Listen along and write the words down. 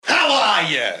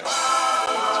yes.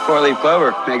 It's four-leaf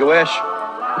clover. Make a wish.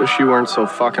 Wish you weren't so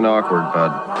fucking awkward,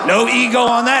 bud. No ego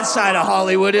on that side of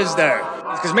Hollywood, is there?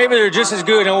 Because maybe they're just as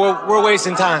good and we're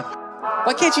wasting time.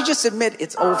 Why can't you just admit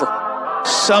it's over?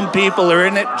 Some people are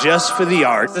in it just for the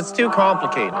art. It's too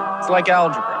complicated. It's like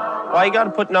algebra. Why you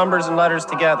gotta put numbers and letters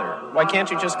together? Why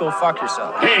can't you just go fuck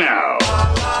yourself? Hey now.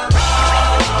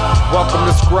 Welcome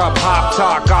to Scrub Hop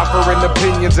Talk, offering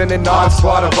opinions and an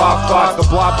onslaught of off thoughts. The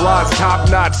blah blah's top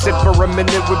notch. Sit for a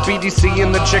minute with BDC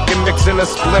and the chicken, mixing a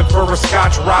split for a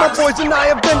Scotch rock. My boys and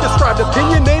I have been described,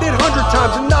 opinionated 100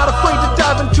 times, and not afraid to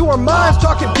dive into our minds,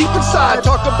 talking deep inside.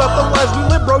 Talk about the lives we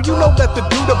live, bro. You know that the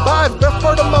dude abides. Best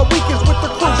part of my week is with the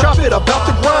crew, chop it about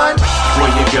the grind.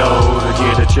 Where you go to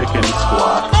get a chicken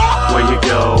squat? Where you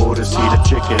go to see the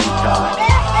chicken cock?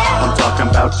 I'm talking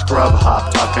about Scrub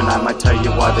Hop talking. I might tell you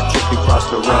why the chicken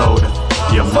crossed the road.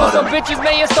 You mother. Some bitches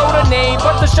may have sold a name,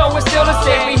 but the show is still the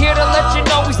same. We here to let you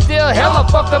know we still hella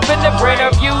fucked up in the brain. Our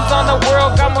views on the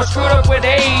world got more screwed up with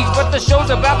age, but the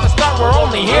show's about to start. We're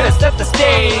only here to set the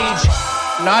stage.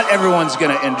 Not everyone's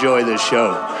gonna enjoy this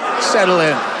show. Settle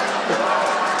in.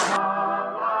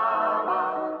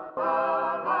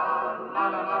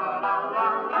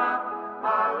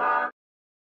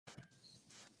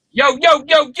 Yo, yo,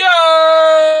 yo, yo!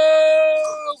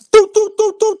 Boom, boom,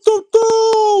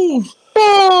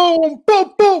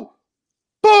 boom,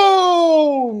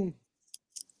 boom.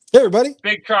 Hey, everybody.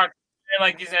 Big truck,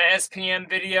 like he's in an SPN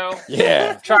video.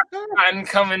 Yeah. Truck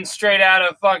coming straight out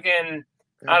of fucking,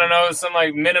 I don't know, some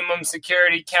like minimum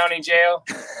security county jail.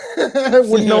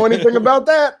 Wouldn't know anything about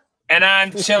that. And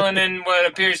I'm chilling in what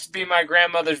appears to be my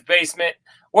grandmother's basement.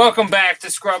 Welcome back to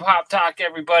Scrub Hop Talk,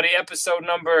 everybody. Episode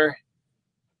number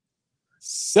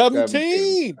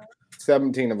 17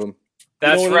 of them.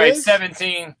 That's right,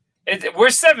 17. We're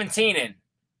 17 in.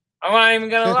 I'm not even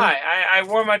going to lie. I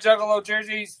wore my Juggalo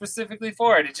jersey specifically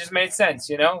for it. It just made sense,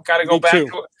 you know? Got to go back to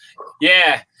it.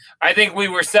 Yeah. I think we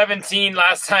were 17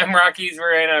 last time Rockies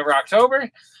were in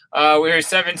Rocktober. We were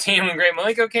 17 when Great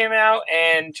Malenko came out,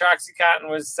 and Troxy Cotton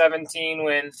was 17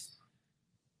 when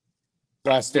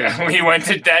last year we went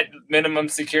to that minimum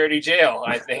security jail,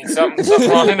 I think. Something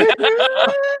along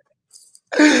that.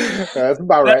 That's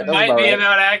about right. That might be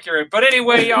about accurate. But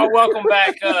anyway, y'all, welcome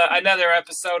back. Another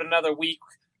episode, another week.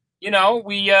 You know,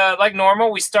 we like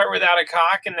normal, we start without a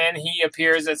cock, and then he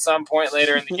appears at some point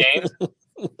later in the game.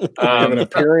 An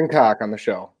appearing cock on the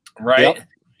show. Right?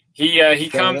 Yep. He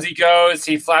comes, he goes,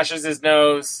 he flashes his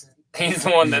nose. He's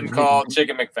the one that's called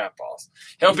Chicken McFatballs.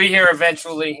 He'll be here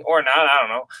eventually, or not, I don't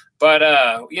know.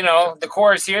 But, you know, the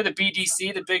core is here, the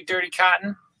BDC, the Big Dirty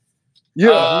Cotton.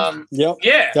 Yeah.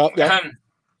 Yeah.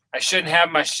 I shouldn't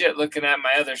have my shit looking at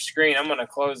my other screen. I'm going to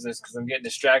close this because I'm getting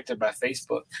distracted by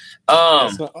Facebook.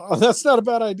 That's not a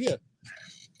bad idea.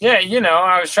 Yeah, you know,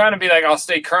 I was trying to be like, I'll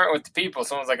stay current with the people.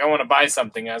 Someone's like, I want to buy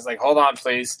something. I was like, hold on,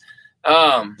 please.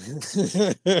 But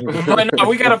no,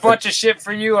 we got a bunch of shit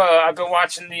for you. I've been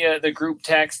watching the group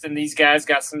text, and these guys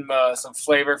got some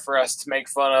flavor for us to make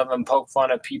fun of and poke fun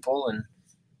at people, and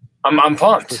I'm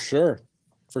pumped.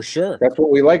 For sure. That's what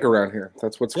we like around here.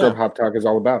 That's what Scrub Hop Talk is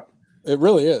all about. It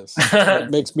really is. It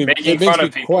makes me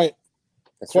quite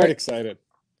excited.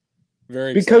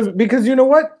 Very excited. Because you know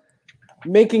what?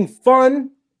 Making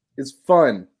fun is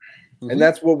fun. And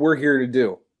that's what we're here to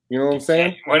do. You know what I'm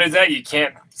saying? What is that? You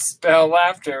can't spell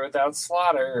laughter without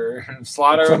slaughter, or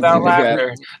slaughter without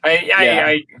laughter.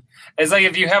 It's like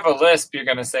if you have a lisp, you're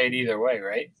gonna say it either way,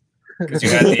 right? Because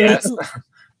you had the S.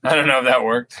 I don't know if that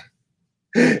worked.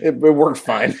 It worked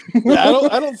fine.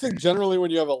 I don't think generally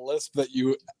when you have a lisp that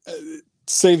you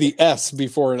say the S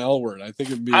before an L word. I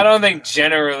think it'd be. I don't think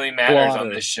generally matters on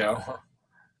this show.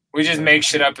 We just make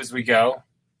shit up as we go.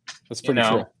 That's pretty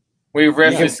true. We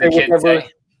riff as the kids say.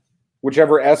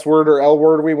 Whichever S word or L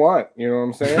word we want. You know what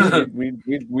I'm saying?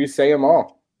 we say them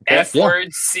all. Okay? F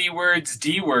words, C words,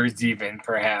 D words, even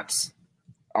perhaps.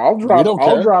 I'll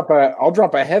drop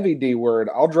a heavy D word.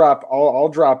 I'll drop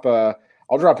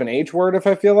an H word if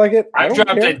I feel like it. I've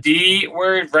dropped a D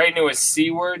word right into a C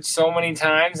word so many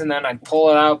times, and then I pull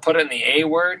it out, put it in the A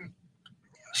word.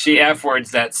 She F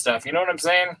words that stuff. You know what I'm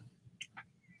saying?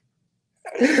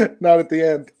 Not at the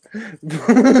end.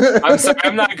 I'm sorry,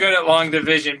 I'm not good at long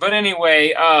division. But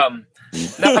anyway, I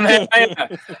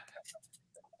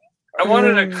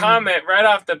wanted to comment right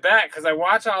off the bat because I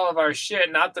watch all of our shit,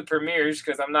 not the premieres,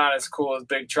 because I'm not as cool as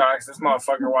Big Trucks. This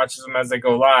motherfucker watches them as they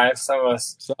go live. Some of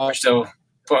us are still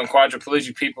putting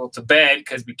quadriplegic people to bed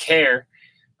because we care.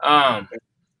 Some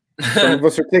of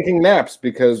us are taking naps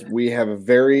because we have a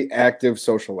very active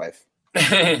social life.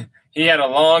 He had a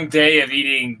long day of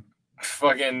eating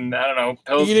fucking, I don't know,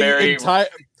 Pillsbury.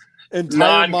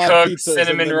 non-cooked pizzas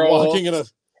cinnamon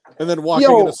rolls. And then walking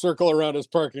in a circle around his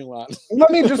parking lot. let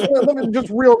me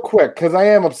just real quick, because I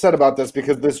am upset about this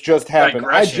because this just happened.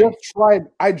 I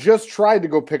just tried to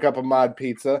go pick up a mod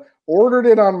pizza, ordered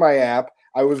it on my app.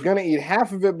 I was going to eat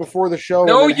half of it before the show.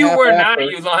 No, you were not.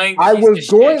 You lying. I was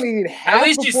going to eat half. At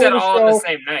least you said all on the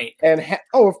same night. And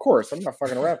of course, I'm not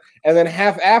fucking around. And then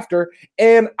half after.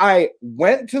 And I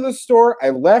went to the store. I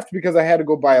left because I had to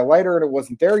go buy a lighter, and it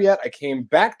wasn't there yet. I came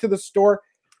back to the store,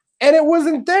 and it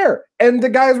wasn't there. And the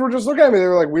guys were just looking at me. They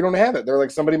were like, "We don't have it." They're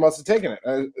like, "Somebody must have taken it."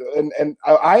 And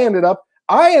I ended up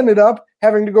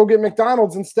having to go get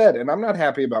McDonald's instead, and I'm not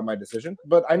happy about my decision,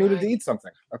 but I needed to eat something.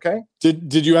 Okay.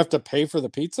 Did you have to pay for the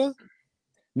pizza?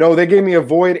 No, they gave me a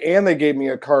void and they gave me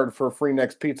a card for a free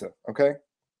next pizza. Okay.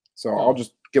 So I'll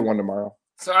just get one tomorrow.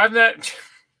 So I'm not.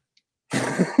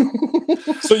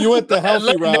 So you went the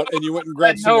healthy route and you went and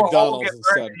grabbed some McDonald's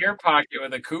instead. In your pocket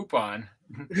with a coupon.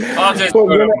 I'll just go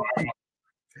tomorrow.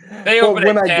 They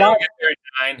open at 10, I'll get there at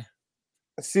 9.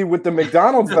 See, with the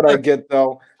McDonald's that I get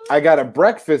though, I got a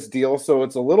breakfast deal, so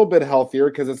it's a little bit healthier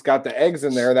because it's got the eggs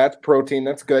in there. That's protein.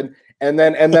 That's good. And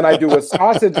then I do a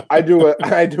sausage. I do a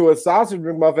sausage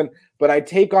McMuffin, but I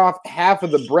take off half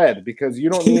of the bread because you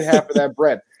don't need half of that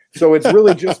bread. So it's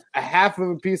really just a half of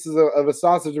a piece of a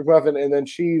sausage McMuffin, and then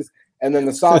cheese, and then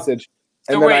the sausage.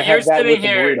 And so then wait, I have that with the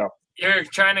burrito. You're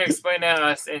trying to explain to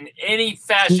us in any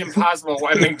fashion possible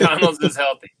why McDonald's is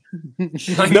healthy.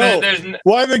 Like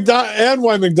why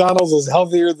McDonald's is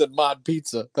healthier than mod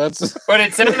pizza. But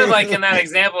it sounded like in that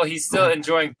example he's still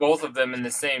enjoying both of them in the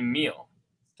same meal.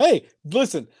 Hey,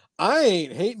 listen, I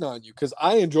ain't hating on you because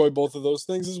I enjoy both of those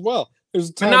things as well. There's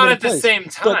a time but not at the same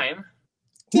time.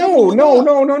 No.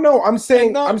 I'm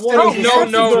saying no.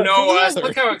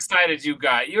 Look how excited you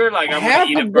got. You were like, I'm going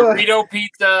to eat a burrito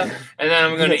pizza, and then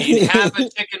I'm going to eat half a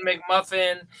chicken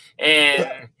McMuffin,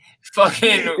 and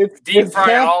fucking deep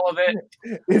fry all of it.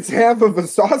 It's half of a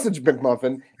sausage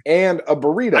McMuffin and a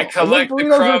burrito. I collect the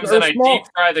crumbs and I deep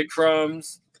fry the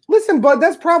crumbs. Listen, bud,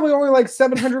 that's probably only like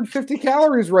 750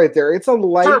 calories right there. It's a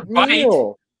light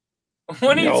meal.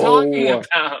 What are you talking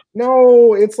about?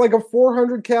 No, it's like a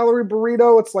 400 calorie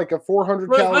burrito. It's like a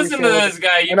 400 calorie. Listen to this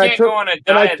guy. You can't go on a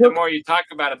diet the more you talk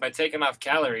about it by taking off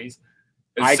calories.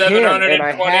 It's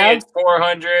 720, it's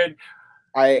 400.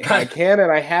 I can and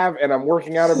I have, and I'm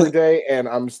working out every day, and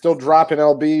I'm still dropping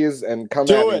LBs. And come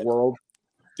at me, world.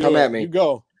 Come at me. You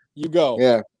go.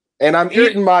 Yeah. And I'm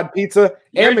eating mod pizza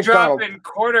and McDonald's. You're dropping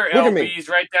quarter LBs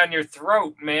right down your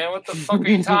throat, man. What the fuck are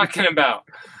you talking about?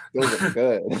 Those are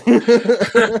good.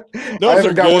 I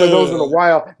haven't got one of those in a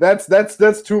while.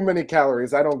 That's too many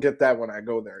calories. I don't get that when I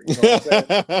go there. You know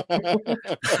what I'm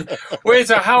saying? Wait,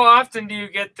 so how often do you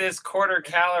get this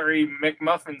quarter-calorie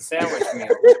McMuffin sandwich meal?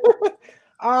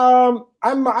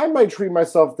 I might treat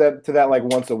myself to that like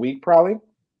once a week, probably.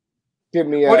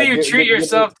 What do you treat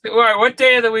yourself to? What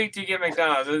day of the week do you get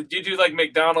McDonald's? Do you do like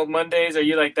McDonald's Mondays? Are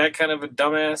you like that kind of a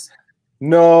dumbass?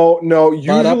 No.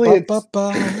 Usually it's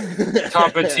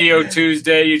Tapatio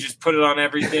Tuesday. You just put it on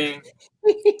everything.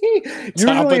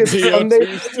 Usually it's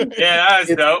Sunday. Yeah, that was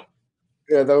dope.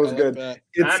 Yeah, that was good.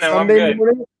 It's Sunday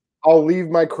morning. I'll leave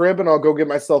my crib and I'll go get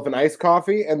myself an iced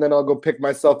coffee, and then I'll go pick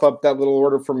myself up that little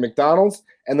order from McDonald's,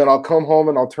 and then I'll come home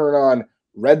and I'll turn on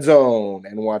Red Zone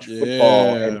and watch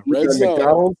football and eat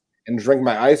McDonald's and drink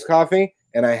my iced coffee,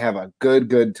 and I have a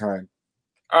good time.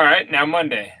 All right, now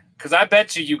Monday. Because I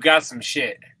bet you got some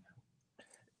shit.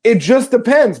 It just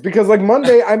depends, because like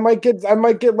Monday I might get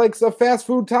like a fast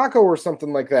food taco or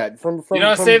something like that. From you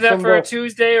don't save that for a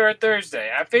Tuesday or a Thursday.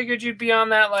 I figured you'd be on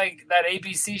that that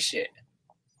ABC shit.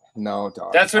 No,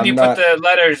 dog. That's when put the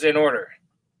letters in order.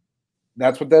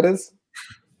 That's what that is?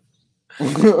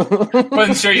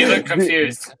 Wasn't sure you looked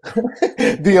confused.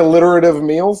 The alliterative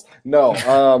meals?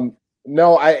 No.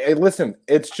 No, I listen,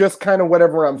 it's just kind of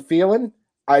whatever I'm feeling.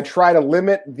 I try to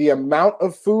limit the amount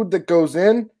of food that goes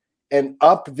in and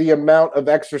up the amount of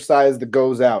exercise that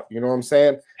goes out. You know what I'm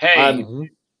saying? Hey. I'm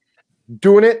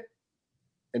doing it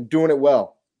and doing it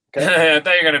well. Okay? I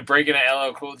thought you were going to break into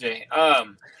LL Cool J. I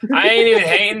ain't even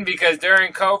hating because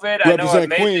during COVID, I know I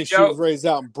made the joke. She was raised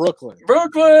out in Brooklyn.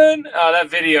 Oh, that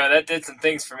video, that did some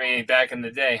things for me back in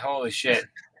the day. Holy shit.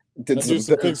 Did some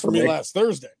things for me last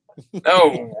Thursday.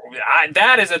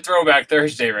 That is a throwback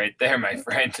Thursday right there, my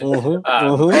friend. Or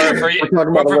for you,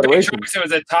 it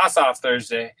was a toss-off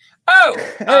Thursday. Oh!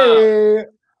 Hey!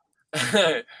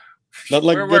 Not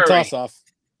like a good toss-off.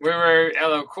 We were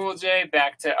LL Cool J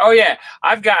back to. Oh yeah,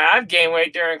 I've gained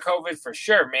weight during COVID for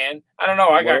sure, man. I don't know.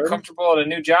 I got comfortable at a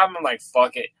new job. And I'm like,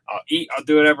 fuck it. I'll eat. I'll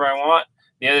do whatever I want.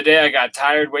 The other day, I got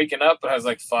tired waking up, but I was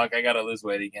like, fuck, I gotta lose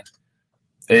weight again.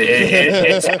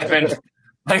 It's happened.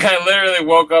 Like I literally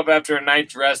woke up after a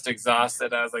night's rest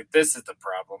exhausted. I was like, this is the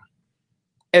problem.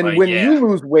 And like, when you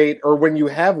lose weight or when you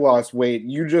have lost weight,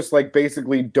 you just like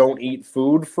basically don't eat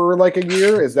food for like a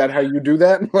year. Is that how you do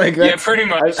that? Like yeah, pretty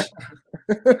much.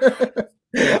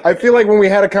 I feel like when we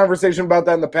had a conversation about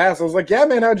that in the past, I was like, yeah,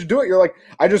 man, how'd you do it? You're like,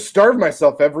 I just starved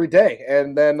myself every day.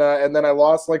 And then I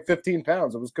lost like 15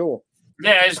 pounds. It was cool.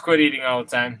 Yeah, I just quit eating all the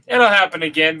time. It'll happen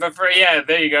again. But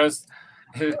there you go.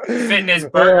 Fitness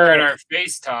burger and our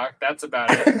face talk. That's about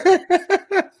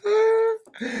it.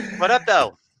 What up,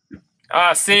 though?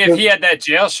 See, if he had that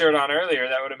jail shirt on earlier,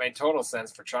 that would have made total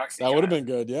sense for Troxy. That would have been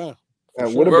good, yeah.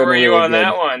 Where were you on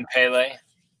that one, Pele?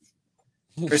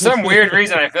 For some weird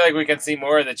reason, I feel like we can see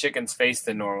more of the chicken's face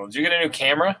than normal. Did you get a new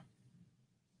camera?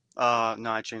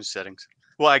 No, I changed settings.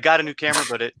 Well, I got a new camera,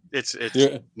 but it's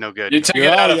no good. You took it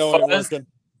out of fuzz?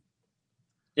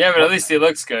 Yeah, but at least it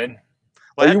looks good.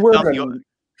 Well, you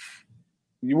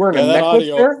wearing a necklace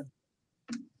there?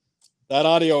 That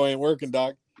audio ain't working,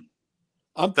 Doc.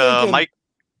 I'm the thinking, mic.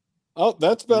 Oh,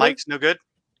 that's better. Mic's no good.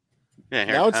 Yeah,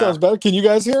 here. Now it sounds better. Can you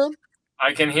guys hear him?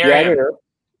 I can hear him.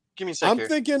 Give me a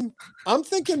second. I'm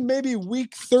thinking maybe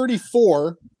week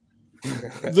 34.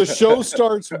 The show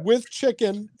starts with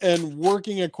chicken and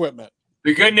working equipment.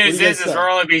 The good news is we're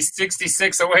only be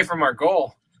 66 away from our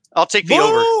goal. I'll take the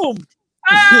over.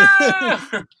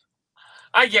 Ah!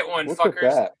 I get one, Look fuckers.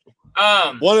 At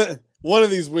that. One of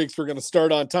these weeks we're gonna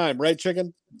start on time, right,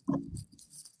 chicken?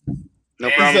 No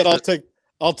problem. Said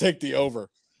I'll take the over.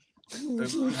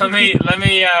 Let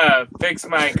me fix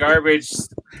my garbage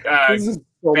this is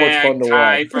so much fun to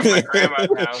tie watch. from my grandma's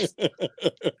house.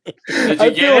 Did I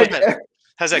you get it?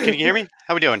 How's that? Can you hear me?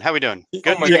 How we doing?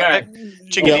 Good. Oh my god!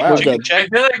 Chicken check. I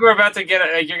feel like we're about to get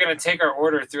like you're gonna take our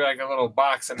order through like a little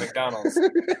box at McDonald's.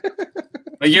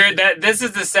 Like this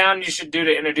is the sound you should do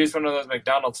to introduce one of those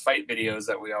McDonald's fight videos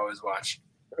that we always watch.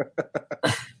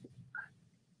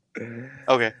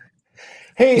 Okay.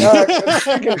 Hey,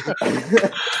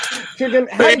 chicken,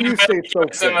 how do you stay so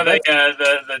fit? Some of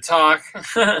the talk.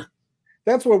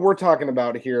 That's what we're talking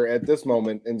about here at this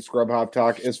moment in Scrub Hop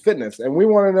Talk is fitness, and we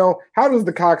want to know, how does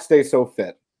the cock stay so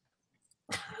fit?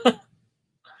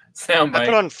 Soundbite. I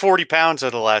put on 40 pounds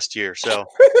over the last year, so.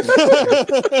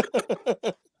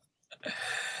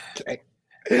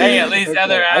 Hey, at least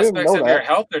other aspects of your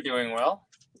health are doing well.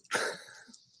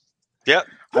 Yep.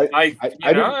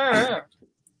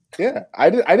 Yeah, I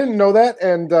didn't know that,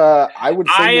 and I would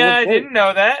say I didn't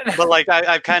know that. But like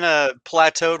I've kind of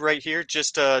plateaued right here,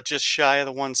 just shy of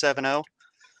the 170.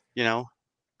 You know,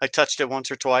 I touched it once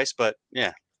or twice, but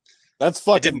yeah, that's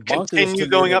fucking. It didn't bonkers continue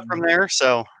going up from there.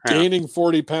 So gaining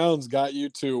 40 pounds got you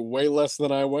to way less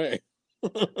than I weigh.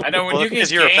 I know when you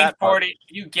gained 40,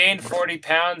 you gained 40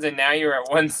 pounds, and now you're at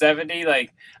 170.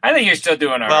 Like, I think you're still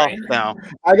doing all right. No,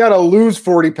 I gotta lose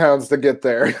 40 pounds to get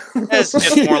there. It's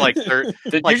just more like 30.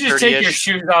 Did you just take your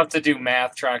shoes off to do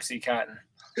math, Troxy Cotton?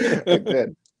 I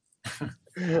did.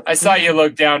 I saw you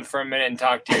look down for a minute and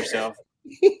talk to yourself.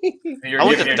 I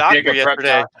went to the doctor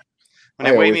yesterday.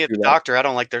 When they weigh me at the doctor, I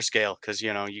don't like their scale because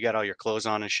you got all your clothes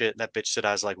on and shit. That bitch said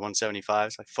I was like 175.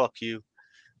 It's like, fuck you.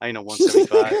 I ain't no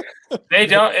 175. They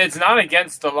don't. It's not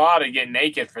against the law to get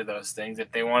naked for those things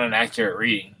if they want an accurate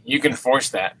reading. You can force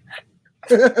that.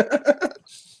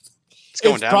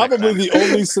 It's down probably the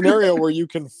only scenario where you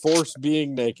can force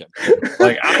being naked.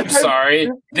 Like, I'm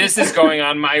sorry, this is going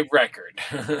on my record.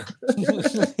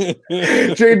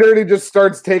 Jay Dirty just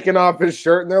starts taking off his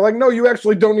shirt, and they're like, "No, you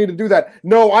actually don't need to do that."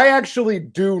 No, I actually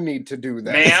do need to do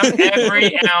that. Ma'am,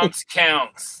 every ounce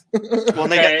counts. Well,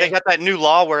 they got that new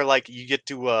law where like you get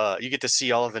to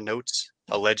see all of the notes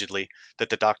allegedly that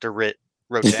the doctor wrote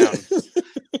down.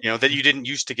 That you didn't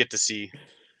used to get to see.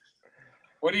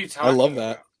 What are you talking? I love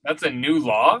that. That's a new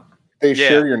law? They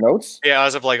share your notes? Yeah,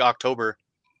 as of like October.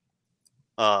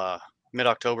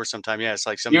 Mid-October sometime. Yeah, it's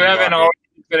like something. You haven't always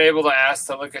been able to ask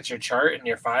to look at your chart and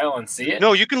your file and see it?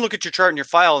 No, you can look at your chart and your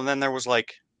file, and then there was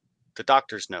like the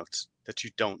doctor's notes that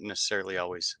you don't necessarily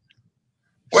always.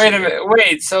 Wait a minute.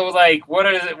 Wait, so like what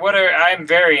are I'm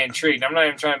very intrigued. I'm not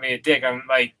even trying to be a dick. I'm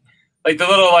like the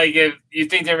little like if you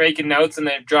think they're making notes and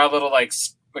they draw little like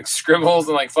scribbles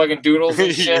and like fucking doodles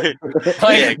and shit.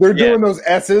 Like, they're doing those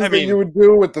S's that you would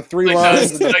do with the three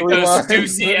lines. Those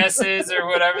Stussy S's or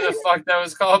whatever the fuck that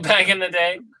was called back in the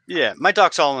day. Yeah, my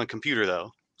doc's all on a computer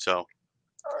though, so.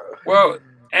 Well,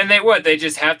 and they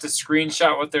just have to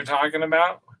screenshot what they're talking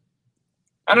about?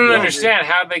 I don't understand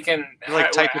how they can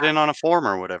type it in on a form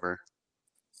or whatever.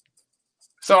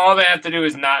 So all they have to do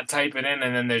is not type it in,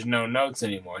 and then there's no notes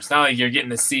anymore. It's not like you're getting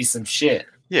to see some shit.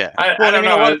 Yeah. I A don't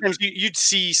know. lot of times you'd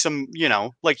see some,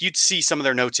 you'd see some of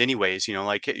their notes anyways,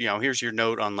 here's your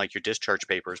note on like your discharge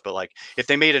papers. But like if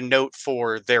they made a note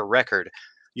for their record,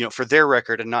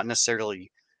 and not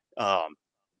necessarily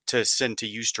to send to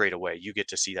you straight away, you get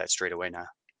to see that straight away now.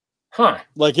 Huh.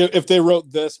 Like if they wrote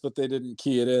this, but they didn't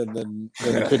key it in, then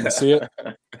you couldn't see it.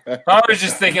 I was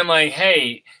just thinking like,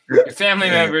 hey, your family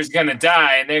member is going to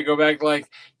die. And they go back like,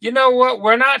 you know what?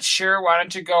 We're not sure. Why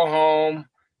don't you go home?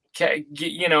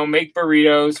 Make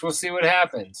burritos. We'll see what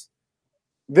happens.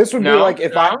 This would be like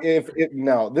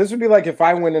this would be like if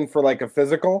I went in for like a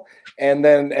physical and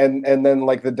then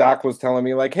like the doc was telling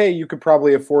me like, hey, you could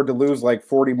probably afford to lose like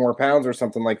 40 more pounds or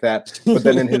something like that. But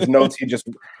then in his notes he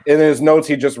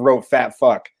just wrote fat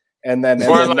fuck. And then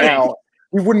now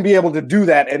we wouldn't be able to do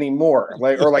that anymore.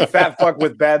 Like fat fuck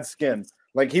with bad skin.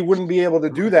 Like he wouldn't be able to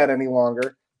do that any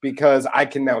longer because I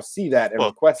can now see that and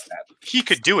request that. He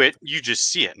could do it, you just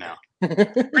see it now.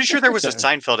 Pretty sure there was a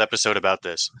Seinfeld episode about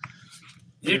this.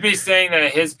 You'd be saying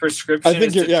that his prescription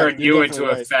is to turn you into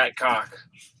a fat cock.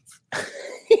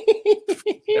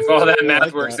 If all that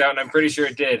math works out, and I'm pretty sure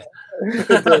it did.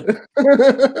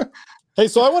 Hey,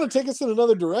 so I want to take us in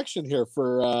another direction here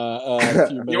for a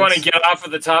few minutes. You want to get off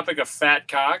of the topic of fat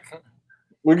cock?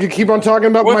 We can keep on talking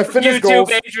about my fitness YouTube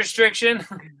goals. age restriction.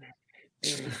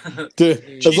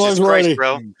 Dude, as long as we're already,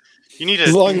 bro. You need to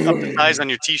up the size on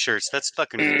your t-shirts. That's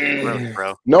fucking gross,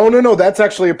 bro. No. That's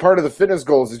actually a part of the fitness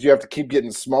goals is you have to keep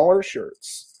getting smaller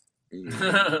shirts.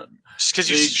 Just because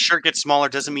your shirt gets smaller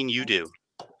doesn't mean you do.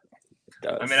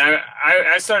 I mean,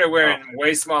 I started wearing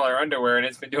way smaller underwear, and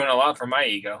it's been doing a lot for my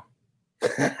ego.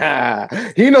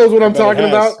 He knows what I'm talking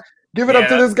about. Give it up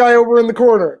to this guy over in the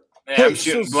corner. Yeah, I'm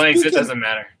shooting blanks. It doesn't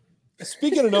matter.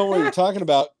 Speaking of knowing what you're talking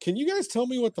about, can you guys tell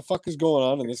me what the fuck is going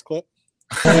on in this clip?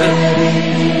 Se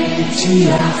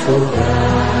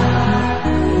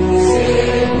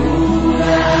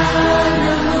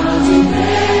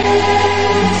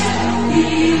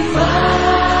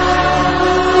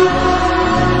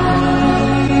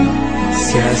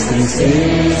as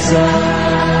tristezas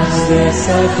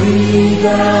dessa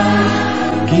vida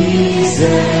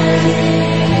quiserem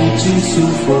te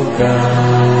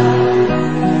sufocar,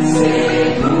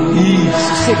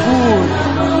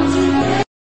 segura.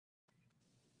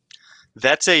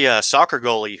 That's a soccer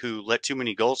goalie who let too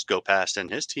many goals go past, and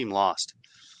his team lost.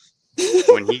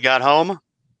 When he got home,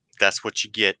 that's what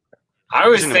you get. I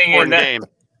was thinking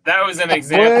that was an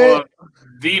example of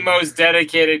the most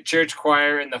dedicated church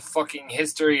choir in the fucking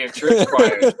history of church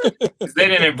choirs. They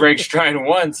didn't break stride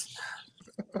once.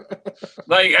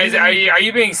 Like, are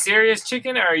you being serious,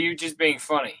 Chicken, or are you just being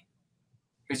funny?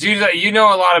 Because you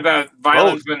know a lot about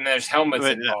violence when there's helmets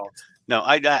involved. No,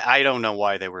 I don't know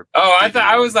why they were. Oh,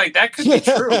 I was like, that could be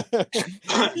true.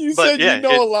 You said you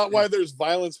know a lot why there's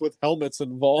violence with helmets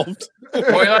involved.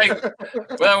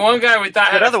 Well, one guy we thought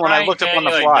had another one I looked up on the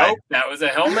fly. Nope, that was a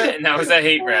helmet, and that was a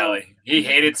hate rally. He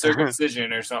hated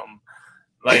circumcision or something.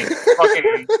 Like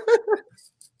fucking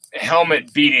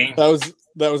helmet beating.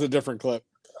 That was a different clip.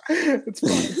 It's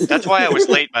fine. That's why I was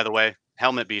late, by the way.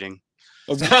 Helmet beating.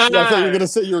 I thought you were gonna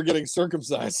say you were getting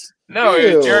circumcised. No,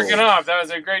 he was jerking off. That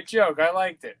was a great joke. I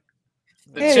liked it.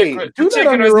 The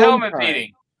chicken was helmet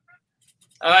beating.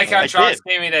 I like how Trox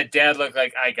gave me that dad look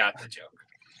like I got the joke.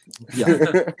 Yeah.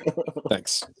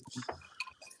 Thanks.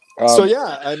 So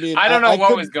yeah, I mean, I don't know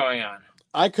what was going on.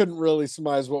 I couldn't really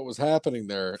surmise what was happening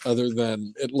there, other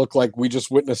than it looked like we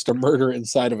just witnessed a murder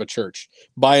inside of a church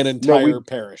by an entire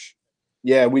parish.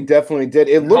 Yeah, we definitely did.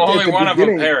 It looked only one of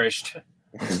them perished.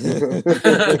 At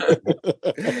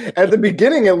the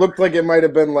beginning, it looked like it might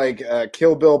have been like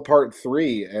Kill Bill Part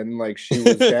 3, and like she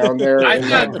was down there. I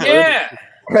thought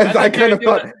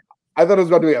it was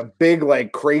about to be a big,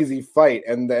 like, crazy fight,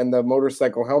 and then the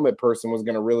motorcycle helmet person was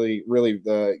going to really,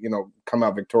 come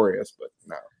out victorious. But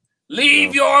no.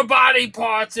 Leave your body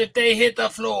parts if they hit the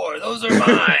floor. Those are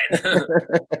mine.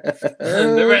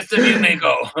 The rest of you may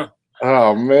go.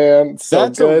 Oh man,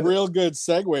 that's good. A real good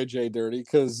segue, Jay Dirty,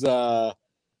 because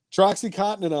Troxy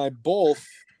Cotton and I both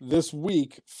this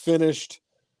week finished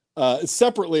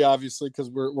separately, obviously, because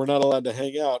we're not allowed to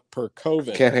hang out per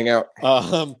COVID. Can't hang out.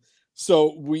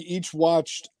 So we each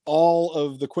watched all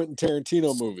of the Quentin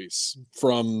Tarantino movies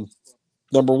from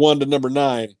number 1 to number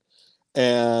 9,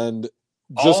 and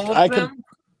just in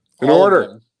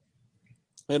order.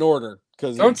 In order.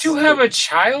 Don't you have a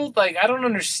child? Like, I don't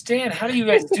understand. How do you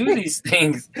guys do these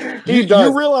things?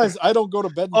 You realize I don't go to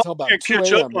bed until about 2 a.m.,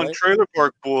 catch up on Trailer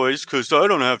Park Boys because I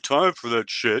don't have time for that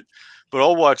shit. But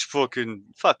I'll watch fucking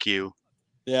fuck you.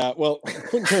 Yeah, well,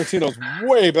 Quentin Tarantino's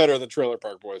way better than Trailer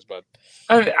Park Boys, but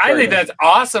I think that's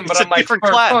awesome. But it's I'm like, different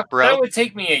class, bro. That would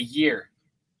take me a year.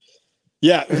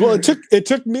 Yeah, well, it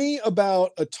took me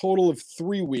about a total of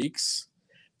 3 weeks,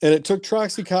 and it took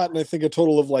Troxy Cotton, I think, a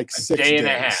total of like 6 days. Day and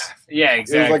a half. Yeah,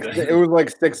 exactly. It was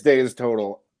like 6 days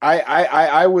total.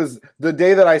 I was the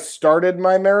day that I started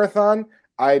my marathon.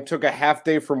 I took a half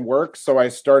day from work, so I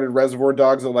started Reservoir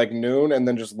Dogs at like noon, and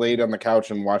then just laid on the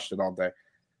couch and watched it all day.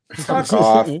 Fuck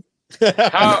off.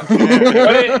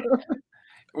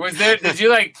 Did you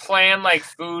like plan like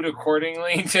food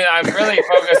accordingly? I'm really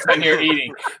focused on your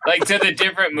eating, like to the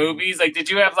different movies. Like, did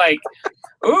you have like,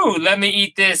 ooh, let me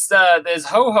eat this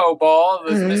ho-ho ball,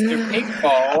 this Mr. Pink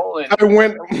ball? And... I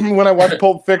went when I watched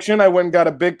Pulp Fiction. I went and got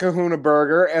a Big Kahuna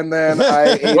burger, and then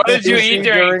I ate. What did you eat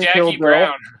during Jackie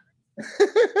Brown?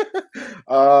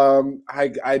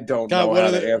 I don't know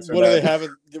how to answer that.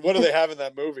 What do they have in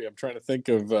that movie? I'm trying to think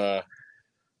of a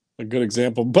good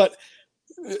example, but.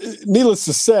 Needless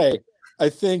to say, I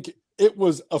think it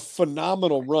was a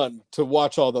phenomenal run to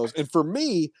watch all those. And for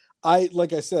me,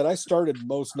 like I said, I started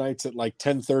most nights at like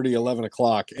 10:30, 11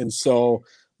 o'clock. And so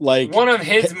like one of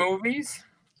his movies,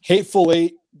 Hateful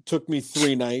Eight took me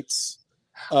 3 nights.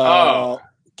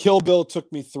 Kill Bill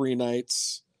took me 3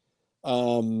 nights.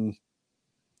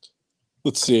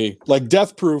 Let's see, like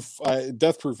Death Proof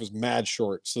is mad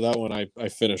short, so that one I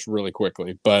finished really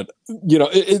quickly. But you know,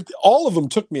 all of them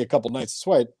took me a couple nights. That's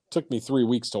why it took me 3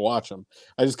 weeks to watch them.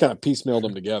 I just kind of piecemealed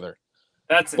them together.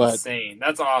 That's insane.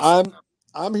 That's awesome.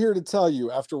 I'm here to tell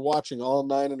you, after watching all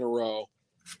 9 in a row,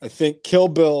 I think Kill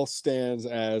Bill stands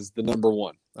as the number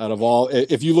 1 out of all.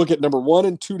 If you look at number 1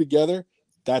 and 2 together,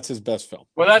 that's his best film.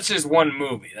 Well, that's just one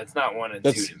movie. That's not 1 and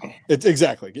 2 to me. It's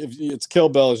exactly. It's Kill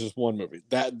Bill is just one movie.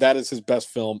 That is his best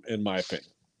film, in my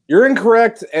opinion. You're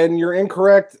incorrect, and you're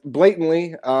incorrect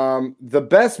blatantly. The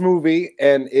best movie,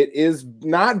 and it is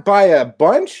not by a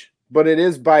bunch, but it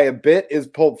is by a bit, is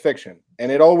Pulp Fiction.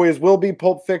 And it always will be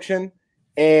Pulp Fiction.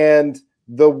 And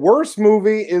the worst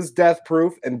movie is Death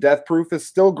Proof, and Death Proof is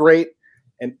still great,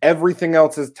 and everything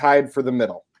else is tied for the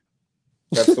middle.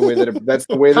 That's the way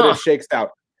that it shakes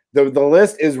out. The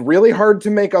list is really hard to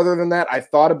make other than that. I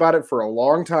thought about it for a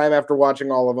long time after watching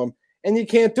all of them, and you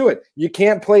can't do it. You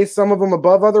can't place some of them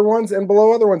above other ones and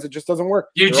below other ones. It just doesn't work.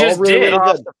 You just did.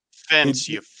 Off the fence,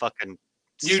 you fucking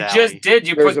Sally. Just did.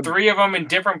 You put 3 of them in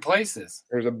different places.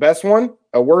 There's a best one,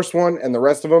 a worst one, and the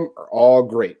rest of them are all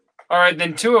great. All right,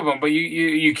 then 2 of them, but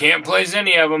you can't place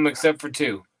any of them except for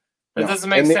 2. That doesn't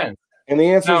make sense. And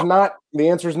the answer is not. The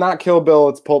answer is not Kill Bill.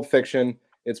 It's Pulp Fiction.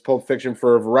 It's Pulp Fiction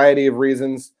for a variety of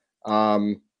reasons.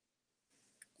 So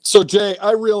Jay,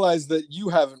 I realize that you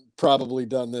haven't probably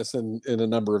done this in a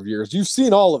number of years. You've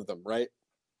seen all of them, right?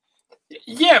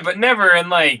 Yeah, but never in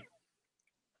like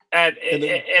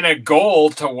in a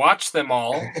goal to watch them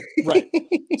all. Right.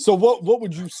 So what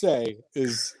would you say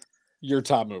is your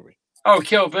top movie? Oh,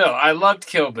 Kill Bill. I loved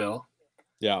Kill Bill.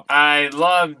 Yeah. I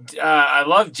loved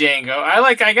Django.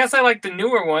 I guess I like the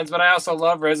newer ones, but I also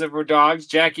love Reservoir Dogs,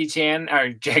 Jackie Brown.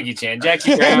 Jackie Chan was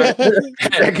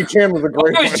a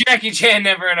great one. Was Jackie Chan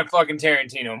never in a fucking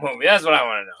Tarantino movie? That's what I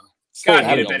want to know.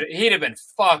 God, he'd have been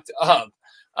fucked up.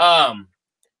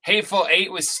 Hateful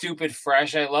Eight was stupid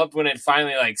fresh. I loved when it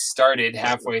finally like started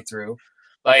halfway through.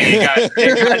 Like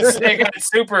it got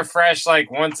super fresh like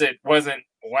once it wasn't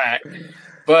whack.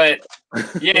 But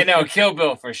yeah, no, Kill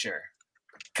Bill for sure.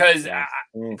 Because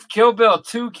Kill Bill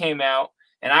 2 came out,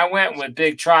 and I went with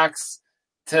Big Trox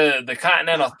to the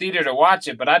Continental Theater to watch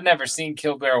it, but I'd never seen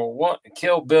Kill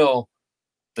Bill,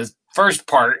 the first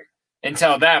part,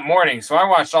 until that morning. So I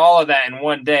watched all of that in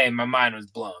one day, and my mind was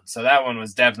blown. So that one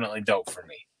was definitely dope for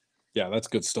me. Yeah, that's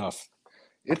good stuff.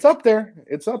 It's up there.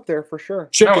 It's up there for sure.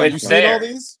 Chicken, no, it's there. All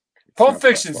these? Pulp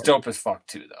Fiction's dope as fuck,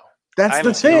 too, though. That's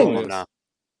the thing.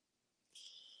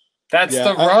 That's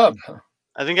the rub.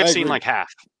 I think I've seen like half.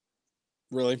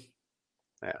 Really?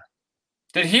 Yeah.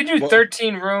 Did he do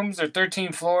 13 rooms or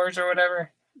 13 floors or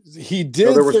whatever? He did.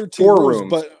 No, there was 13 rooms,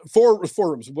 but four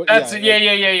rooms. But that's yeah.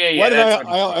 Why did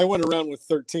I went around with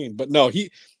 13? But no,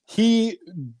 he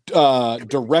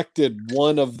directed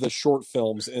one of the short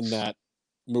films in that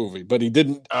movie, but he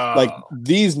didn't like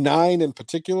these 9 in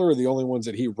particular are the only ones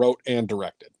that he wrote and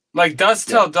directed. Like Dusk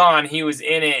Till Dawn, he was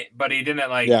in it, but he didn't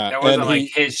like that wasn't like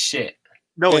his shit.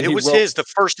 No, it was his. The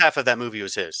first half of that movie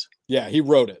was his. Yeah, he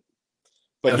wrote it.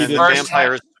 But he did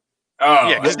Vampires.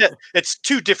 Yeah, it's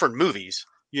 2 different movies.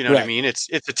 You know what I mean? It's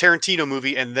a Tarantino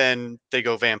movie, and then they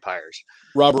go vampires.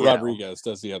 Robert Rodriguez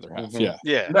does the other half. Mm-hmm.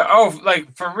 Yeah. No,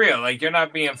 like for real. Like you're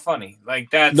not being funny. Like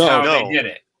that's how they did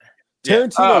it.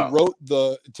 Tarantino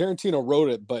wrote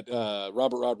it, but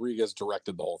Robert Rodriguez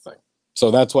directed the whole thing.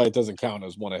 So that's why it doesn't count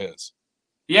as one of his.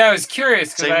 Yeah, I was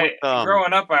curious because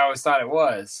growing up, I always thought it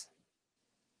was.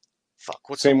 Fuck,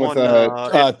 what's Same the with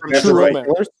one? True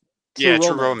Romance. Yeah,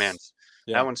 True Romance.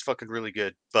 Yeah. That one's fucking really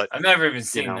good. But I've never even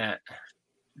seen that.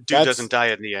 Dude doesn't die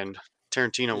in the end.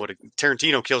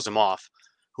 Tarantino kills him off.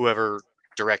 Whoever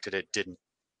directed it didn't.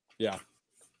 Yeah.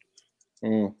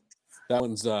 Mm. That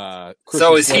one's So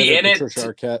is he in it?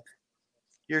 Patricia Arquette.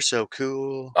 You're so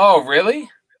cool. Oh, really?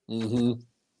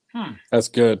 Mm-hmm. That's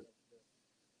good.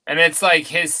 And it's like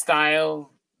his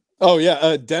style. Oh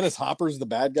yeah, Dennis Hopper's the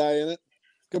bad guy in it.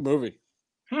 Good movie.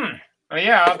 Oh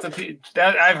yeah, I'll have to,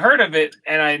 I've heard of it,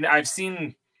 and I've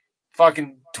seen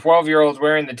fucking 12-year-olds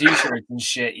wearing the t-shirts and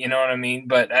shit. You know what I mean?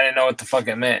 But I didn't know what the fuck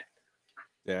it meant.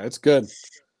 Yeah, it's good.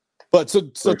 But so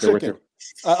Chicken,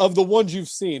 of the ones you've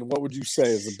seen, what would you say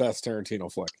is the best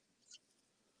Tarantino flick?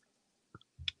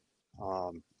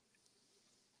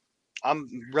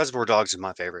 Reservoir Dogs is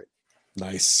my favorite.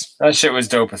 Nice. That shit was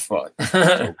dope as fuck.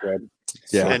 So good.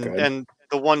 Yeah, and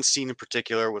the one scene in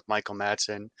particular with Michael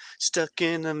Madsen, stuck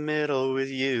in the middle with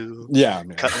you. Yeah,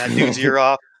 man. Cutting that dude's ear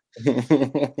off.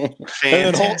 Fantastic.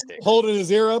 And then holding his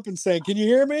ear up and saying, "Can you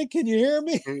hear me? Can you hear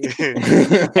me?"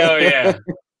 Hell yeah.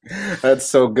 That's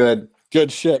so good. Good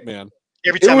shit, man.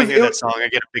 Every time I hear that song, I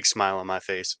get a big smile on my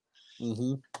face.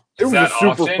 Mm-hmm. It was a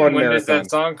super fun When marathon. does that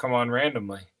song come on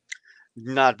randomly?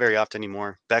 Not very often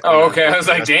anymore. Okay. I was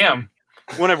like, damn.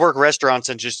 When I work restaurants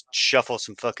and just shuffle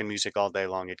some fucking music all day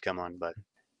long, it'd come on. But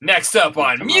next up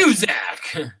on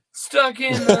Muzak, stuck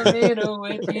in the middle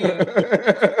with you.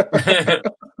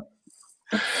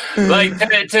 Like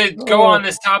to go on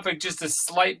this topic just a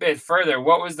slight bit further.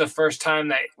 What was the first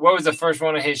one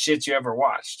of his shits you ever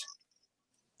watched?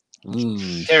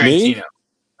 Tarantino. Me?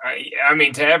 I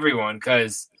mean, to everyone,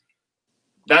 because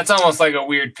that's almost like a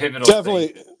weird pivotal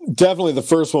thing. Definitely the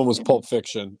first one was Pulp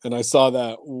Fiction, and I saw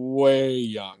that way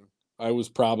young. I was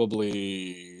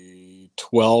probably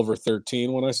 12 or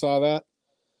 13 when I saw that.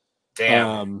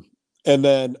 Damn. And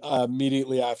then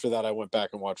immediately after that, I went back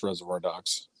and watched Reservoir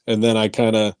Dogs. And then I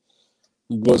kind of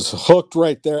was hooked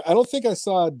right there. I don't think I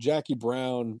saw Jackie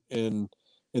Brown in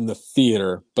the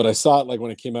theater, but I saw it like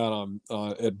when it came out on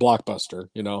at Blockbuster,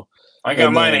 you know. I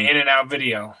got mine at In-N-Out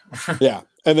Video. Yeah.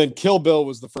 And then Kill Bill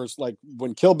was the first, like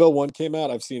when Kill Bill 1 came out,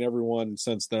 I've seen everyone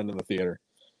since then in the theater.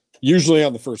 Usually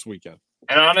on the first weekend.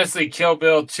 And honestly, Kill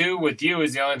Bill 2 with you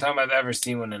is the only time I've ever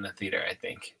seen one in a theater, I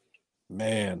think.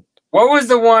 Man. What was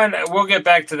the one, we'll get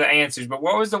back to the answers, but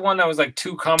what was the one that was like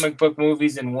 2 comic book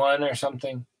movies in one or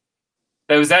something?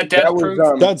 Was that Death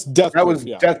Proof? That's Death Proof. That was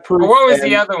Death Proof. Or what was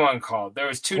the other one called? There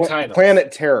was 2 titles.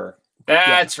 Planet Terror.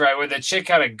 That's right, where the chick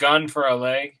had a gun for a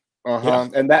leg. Yeah.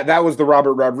 And that was the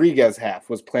Robert Rodriguez half,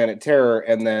 was Planet Terror,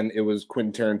 and then it was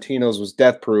Quentin Tarantino's was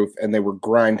Death Proof, and they were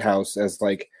Grindhouse as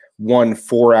like 1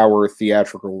 4-hour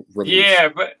theatrical release. Yeah,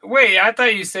 but wait, I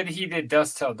thought you said he did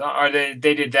Dusk Till Dawn, or they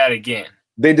did that again.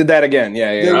 They did that again,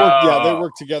 yeah. They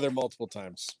worked together multiple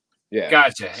times. Yeah.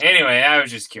 Gotcha. Anyway, I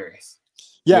was just curious.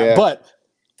 Yeah, but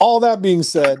all that being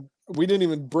said, we didn't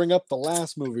even bring up the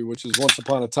last movie, which is Once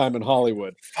Upon a Time in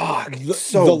Hollywood. Fuck,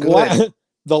 so good.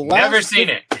 Never seen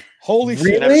it. Holy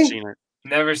shit! Never seen it.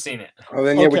 Never seen it. Oh,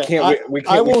 then we can't go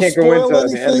into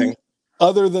the ending.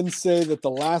 Other than say that the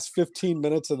last 15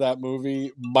 minutes of that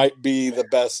movie might be the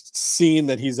best scene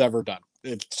that he's ever done.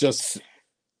 It's just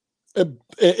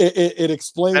it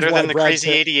explains better why than the Brad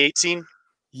crazy Pitt, '88 scene.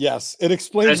 Yes, it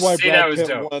explains why That Brad was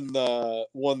Pitt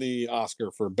won the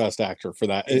Oscar for Best Actor for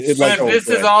that. But if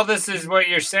this is what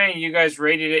you're saying, you guys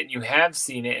rated it and you have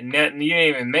seen it, and you didn't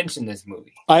even mention this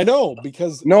movie. I know,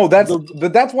 because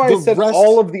that's why I said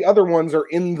all of the other ones are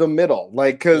in the middle.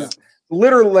 Like, because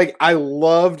literally, like, I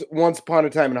loved Once Upon a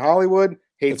Time in Hollywood,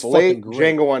 Hateful Eight,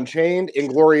 Django Unchained,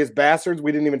 Inglourious Bastards.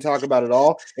 We didn't even talk about it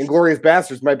all. Inglourious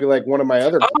Bastards might be like one of my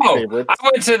other favorites. I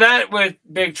went to that with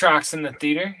Big Trucks in the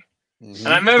theater. Mm-hmm.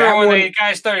 And I remember when the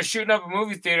guy started shooting up a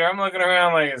movie theater, I'm looking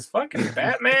around like, is fucking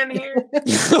Batman here?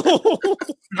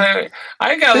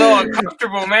 I got a little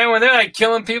uncomfortable, man, when they're like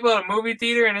killing people at a movie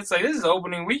theater, and it's like, this is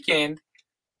opening weekend.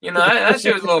 You know, that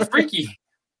shit was a little freaky.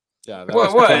 Yeah.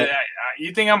 What?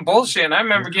 You think I'm bullshitting? I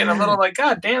remember getting a little like,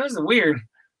 God damn, this is weird.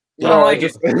 I don't like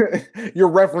it. Your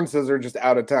references are just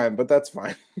out of time, but that's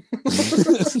fine.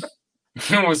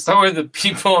 So are the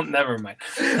people. Never mind.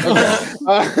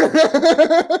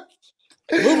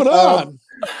 Moving on.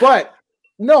 But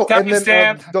no, and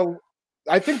then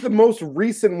I think the most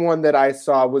recent one that I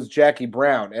saw was Jackie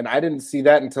Brown, and I didn't see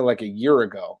that until like a year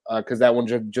ago because that one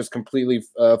just completely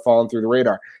fallen through the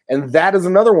radar. And that is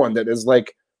another one that is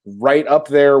like right up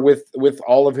there with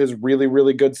all of his really,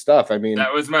 really good stuff. I mean,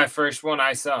 that was my first one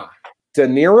I saw. De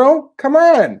Niro, come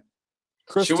on.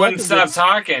 She wouldn't stop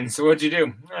talking. So what'd you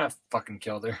do? I fucking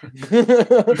killed her.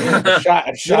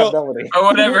 shot Melody. Or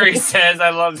whatever he says. I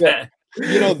love that.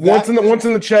 You know, once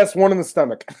in the chest, one in the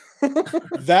stomach.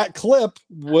 That clip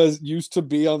used to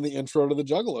be on the intro to the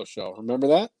Juggalo show. Remember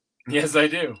that? Yes, I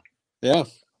do. Yeah.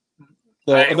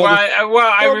 So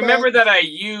I remember that I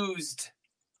used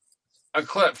a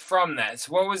clip from that.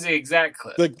 So what was the exact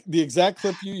clip? The exact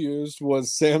clip you used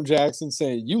was Sam Jackson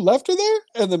saying, "You left her there?"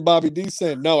 And then Bobby D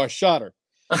saying, "No, I shot her."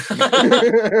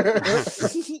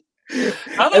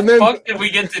 How the fuck did we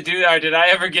get to do that? Or did I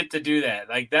ever get to do that?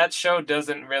 Like, that show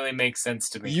doesn't really make sense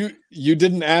to me. You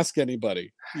didn't ask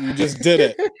anybody. You just did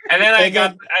it. And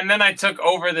then I took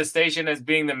over the station as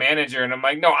being the manager, and I'm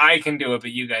like, no, I can do it,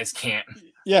 but you guys can't.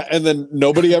 Yeah, and then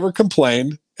nobody ever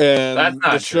complained. And that's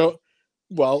not the show. True.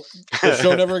 Well, the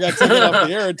show never got taken off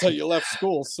the air until you left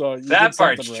school. So that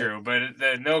part's true, but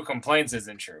the no complaints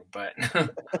isn't true. But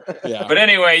yeah. But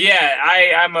anyway, yeah,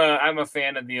 I'm a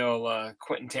fan of the old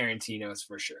Quentin Tarantino's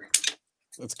for sure.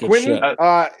 That's good Quentin, shit.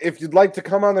 If you'd like to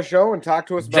come on the show and talk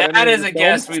to us about that is a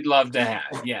guest we'd love to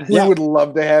have. Yeah, we would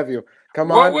love to have you.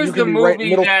 Come on. What was you the can movie right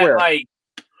middle that square. like?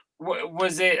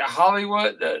 Was it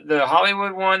Hollywood? The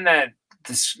Hollywood one that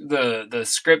the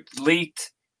script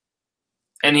leaked?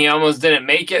 And he almost didn't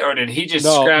make it, or did he just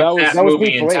scrap that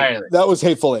movie entirely? That was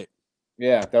Hateful Eight.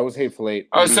 Yeah, that was Hateful Eight.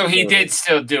 Oh, so he did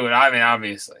still do it. I mean,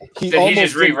 obviously. Did he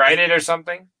just rewrite it or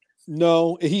something?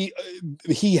 No, he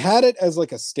had it as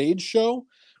like a stage show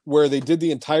where they did the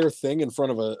entire thing in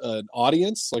front of an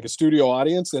audience, like a studio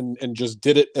audience, and just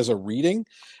did it as a reading.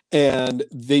 And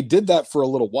they did that for a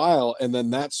little while, and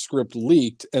then that script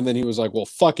leaked, and then he was like, well,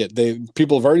 fuck it.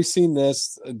 People have already seen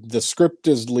this. The script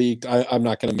is leaked. I'm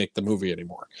not going to make the movie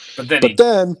anymore. But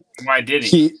then why did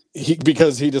he?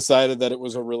 Because he decided that it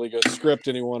was a really good script,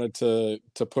 and he wanted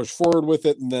to push forward with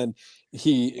it. And then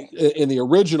in the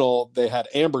original, they had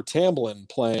Amber Tamblyn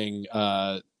playing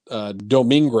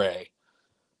Domingray.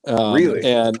 Really?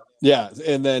 And yeah,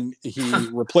 and then he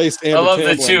replaced Amber I love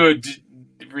Tamblyn. the two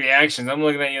reactions. I'm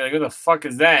looking at you like, who the fuck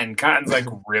is that? And Cotton's like,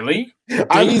 really?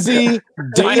 Daisy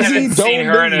I haven't seen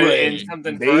her in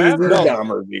something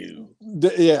forever.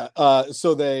 Yeah.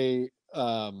 So they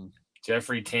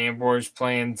Jeffrey Tambor's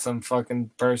playing some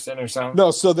fucking person or something.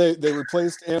 No, so they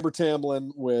replaced Amber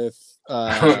Tamblyn with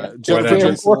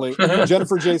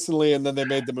Jennifer Jason Leigh, and then they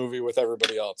made the movie with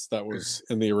everybody else that was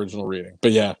in the original reading.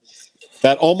 But yeah,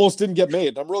 that almost didn't get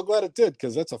made. I'm real glad it did,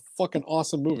 because that's a fucking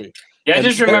awesome movie. Yeah, I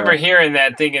just remember hearing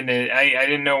that, thinking that I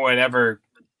didn't know what ever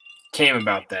came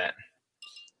about that.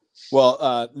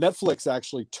 Well, Netflix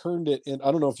actually turned it in.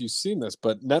 I don't know if you've seen this,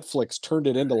 but Netflix turned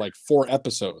it into like 4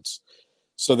 episodes.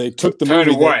 So they took the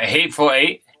movie. What? Hateful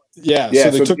Eight? Yeah. So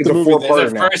they took the movie.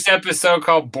 There's the first episode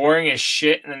called "Boring as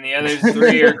Shit," and then the other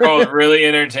 3 are called "Really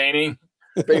Entertaining."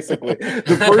 Basically,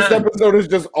 the first episode is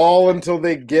just all until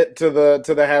they get to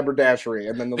the haberdashery,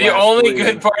 and then the only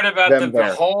good part about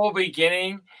the whole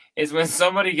beginning is when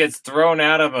somebody gets thrown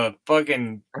out of a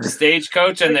fucking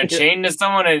stagecoach and they're chained to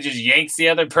someone and it just yanks the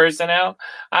other person out.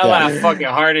 I laughed fucking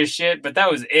hard as shit, but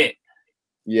that was it.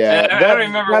 Yeah, I don't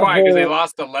remember why, because they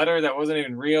lost a letter that wasn't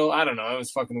even real. I don't know. It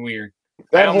was fucking weird.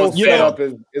 That whole setup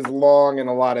is long and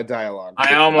a lot of dialogue.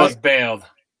 I almost bailed.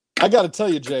 I got to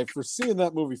tell you, Jay, for seeing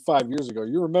that movie 5 years ago,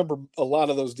 you remember a lot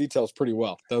of those details pretty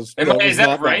well. Is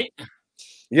that right?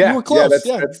 Yeah, you were close.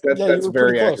 That's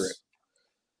very accurate.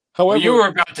 However, you were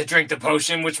about to drink the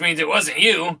potion, which means it wasn't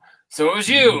you, so it was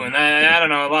you. And I don't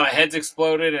know, a lot of heads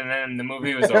exploded, and then the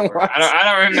movie was over. I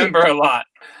don't remember a lot.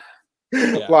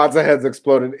 Yeah. Lots of heads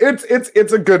exploded.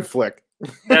 It's a good flick.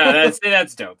 No,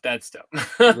 that's dope. That's dope.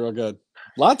 Real good.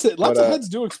 Lots of heads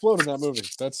do explode in that movie.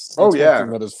 That's one thing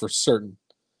that is for certain.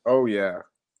 Oh yeah.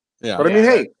 Yeah. But I mean,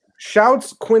 hey,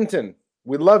 shouts Quentin.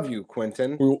 We love you,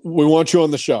 Quentin. We want you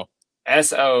on the show.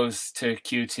 SOs to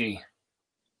QT.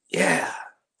 Yeah.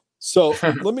 So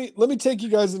let me take you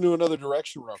guys into another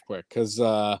direction real quick, because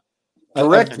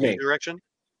direct me. Direction.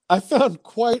 I found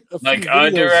quite a few like videos.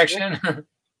 A direction.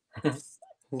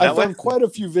 I found quite a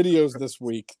few videos this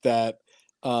week that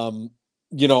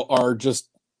are just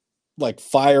like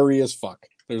fiery as fuck.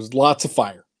 There's lots of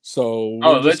fire. So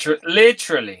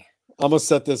literally. I'm gonna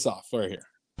set this off right here.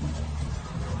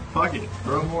 Fuck it,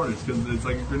 throw mortars because it's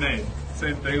like a grenade.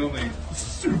 Same thing, only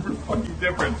super fucking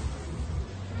different.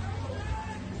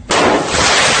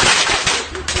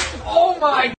 Oh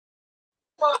my!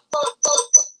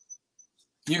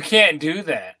 You can't do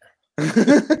that.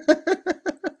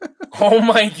 Oh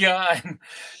my god,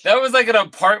 that was like an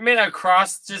apartment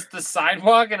across just the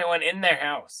sidewalk, and it went in their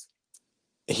house.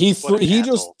 He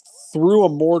just threw a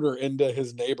mortar into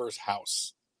his neighbor's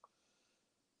house.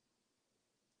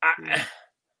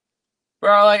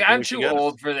 Bro, like I'm too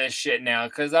old for this shit now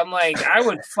because I'm like I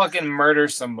would fucking murder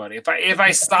somebody if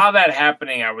I saw that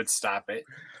happening. I would stop it.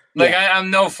 Like I'm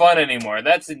no fun anymore.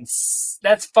 That's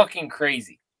fucking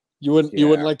crazy. You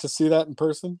wouldn't like to see that in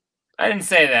person? I didn't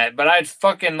say that, but I'd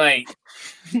fucking like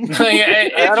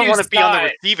I don't want to be on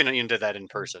the receiving end of that in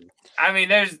person. I mean,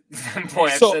 there's boy,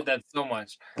 I've said that so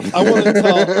much. I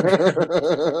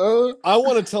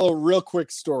want to tell a real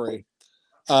quick story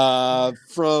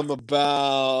from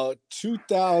about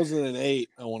 2008.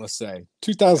 I want to say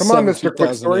 2007. Come on, Mr.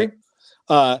 Quick Story.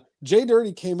 Jay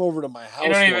Dirty came over to my house.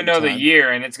 You don't even know the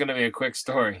year, and it's going to be a quick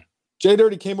story. Jay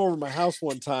Dirty came over to my house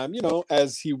one time,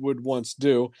 as he would once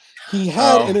do. He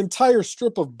had an entire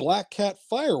strip of Black Cat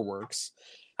fireworks.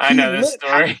 I know this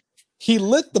story. He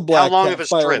lit the Black How long Cat of a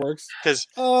fireworks. Because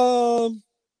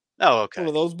okay. One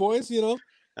of those boys,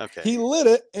 Okay. He lit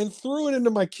it and threw it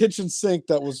into my kitchen sink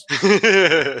that was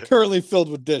currently filled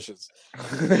with dishes.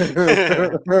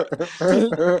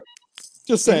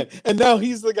 Just saying. And now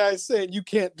he's the guy saying you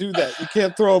can't do that. You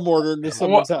can't throw a mortar into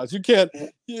someone's house. You can't.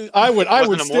 I would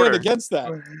stand against that.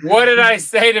 What did I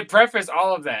say to preface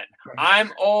all of that?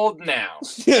 I'm old now.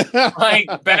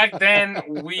 Like back then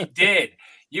we did.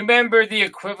 You remember the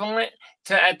equivalent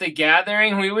to at the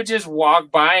gathering? We would just walk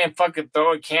by and fucking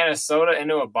throw a can of soda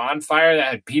into a bonfire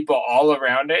that had people all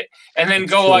around it and then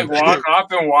go like walk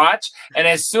off and watch. And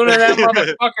as soon as that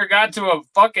motherfucker got to a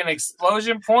fucking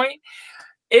explosion point,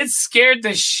 it scared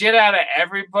the shit out of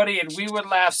everybody, and we would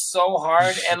laugh so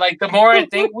hard. And like the more I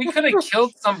think, we could have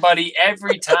killed somebody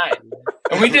every time.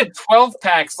 And we did 12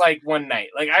 packs like one night.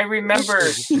 Like I remember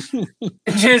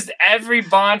just every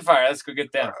bonfire. Let's go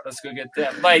get them. Let's go get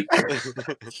them. Like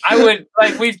I would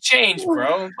we've changed,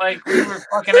 bro. Like we were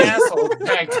fucking assholes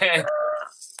back then.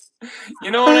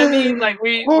 You know what I mean? Like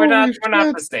we're not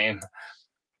the same.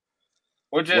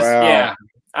 We're just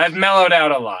I've mellowed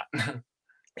out a lot.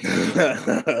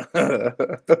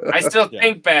 I still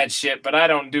think bad shit, but I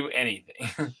don't do anything.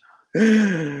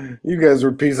 You guys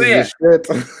were pieces of shit.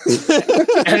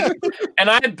 and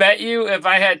I bet you if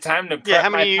I had time to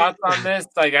prep my thoughts on this,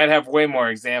 like I'd have way more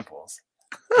examples.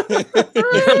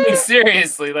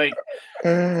 Seriously, like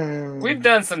we've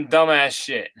done some dumbass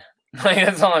shit. Like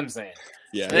that's all I'm saying.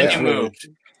 Yeah, and then you moved.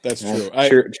 That's true.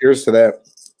 Cheers to that.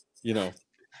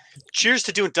 Cheers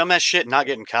to doing dumbass shit and not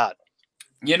getting caught.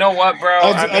 You know what, bro?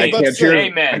 I can't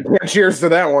cheers to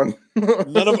that one.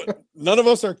 None of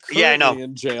us are currently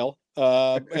in jail,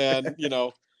 and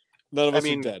none of us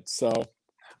are dead. So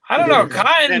I don't know.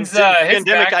 Cotton's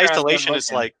pandemic isolation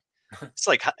is like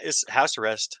it's house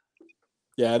arrest.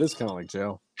 Yeah, it is kind of like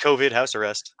jail. COVID house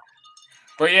arrest.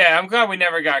 But yeah, I'm glad we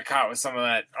never got caught with some of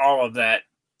that, all of that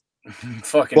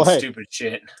fucking stupid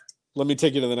shit. Let me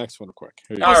take you to the next one quick.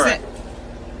 All right.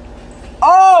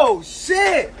 Oh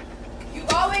shit! You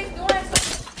always doing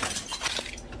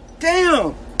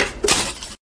Damn!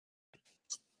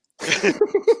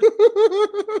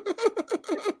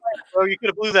 Bro, you could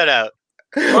have blew that out.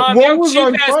 Mom, What your was cheap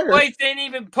on ass fire? plates ain't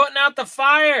even putting out the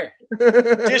fire.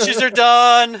 Dishes are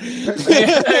done.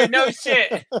 No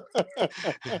shit.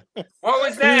 What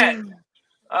was that?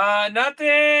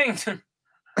 Nothing.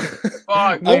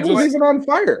 Fuck. What was even on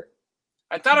fire?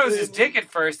 I thought it was his dick at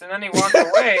first, and then he walked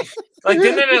away. Like,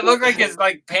 didn't it look like his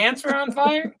pants were on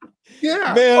fire?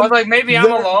 Yeah. Man, I was like, maybe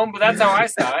I'm alone, but that's how I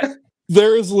saw it.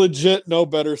 There is legit no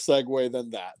better segue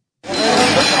than that.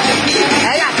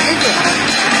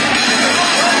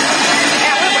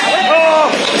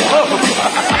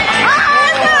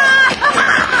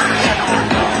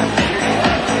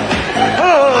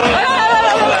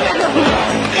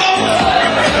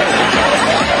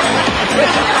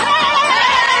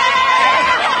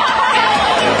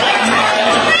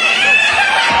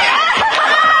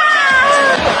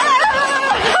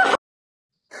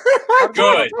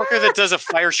 Good. Motherfucker that does a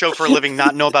fire show for a living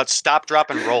not know about stop, drop,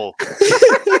 and roll.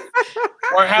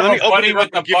 Or have a buddy with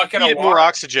a bucket of more water.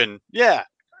 oxygen. Yeah.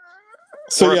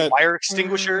 So or yeah, a fire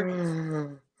extinguisher.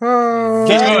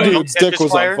 that dude's dick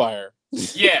was on fire.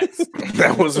 Yes.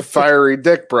 That was a fiery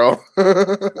dick, bro.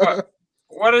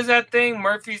 What is that thing?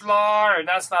 Murphy's Law? Or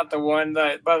that's not the one,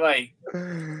 but like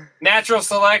natural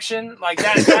selection? Like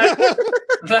that's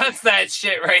that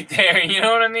shit right there. You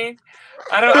know what I mean?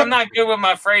 I'm not good with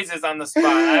my phrases on the spot.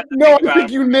 I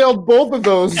think you nailed both of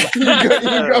those. You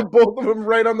got both of them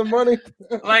right on the money.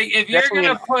 Like, if you're going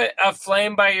to put a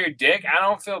flame by your dick, I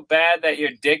don't feel bad that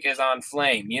your dick is on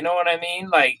flame. You know what I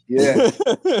mean? Like, yeah.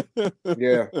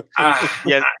 Yeah.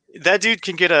 Yeah, that dude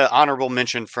can get an honorable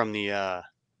mention from the,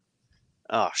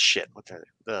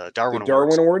 the Darwin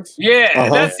Awards? Yeah,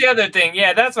 that's the other thing.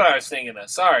 Yeah, that's what I was thinking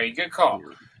of. Sorry, good call.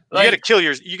 You got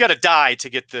to you got to die to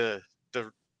get the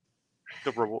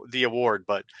the award,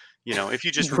 but you know, if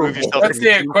you just remove yourself, what's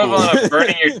the equivalent of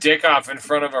burning your dick off in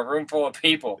front of a room full of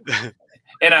people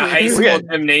in a high school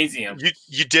gymnasium?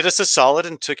 You did us a solid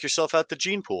and took yourself out the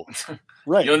gene pool.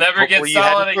 Right. You'll never Hopefully get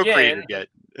solid again. Yet.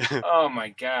 Oh my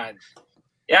god.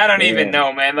 Yeah, I don't even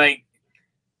know, man. Like,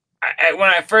 when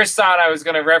I first thought I was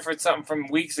going to reference something from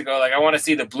weeks ago, like, I want to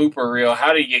see the blooper reel.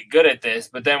 How do you get good at this?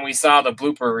 But then we saw the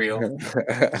blooper reel. And,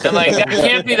 like, that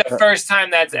can't be the first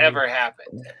time that's ever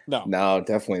happened. No,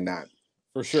 definitely not.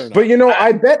 For sure not. But, you know,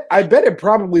 I bet it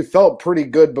probably felt pretty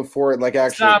good before it, like,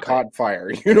 actually caught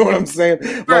fire. You know what I'm saying?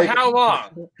 For like, how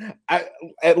long?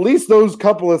 At least those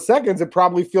couple of seconds, it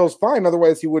probably feels fine.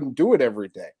 Otherwise, he wouldn't do it every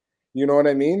day. You know what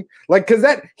I mean? Like, because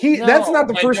that's not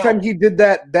the first time he did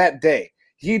that day.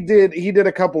 He did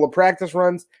a couple of practice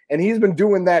runs, and he's been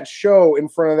doing that show in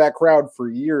front of that crowd for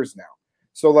years now.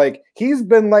 So, like, he's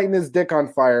been lighting his dick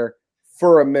on fire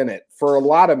for a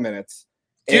lot of minutes.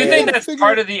 Do you think that's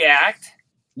part of the act?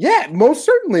 Yeah, most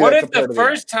certainly. What if the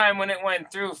first time when it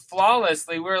went through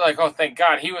flawlessly, we were like, "Oh, thank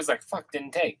God!" He was like, "Fuck,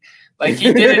 didn't take." Like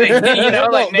he did it again, you know.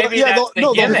 Like maybe that's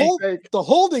the gimmick. The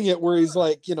holding it where he's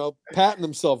like, you know, patting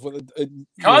himself with a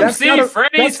come see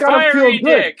Freddie's fiery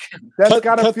dick. That's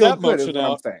gotta feel that good. Motion is what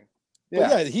out. I'm saying.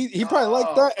 Yeah, he probably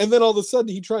liked that, and then all of a sudden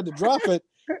he tried to drop it,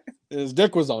 and his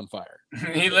dick was on fire.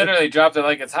 He literally dropped it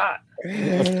like it's hot.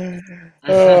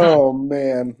 Oh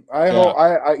man, I hope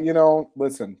I you know,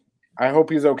 listen. I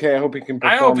hope he's okay. I hope he can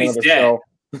perform. I hope he's dead. Show.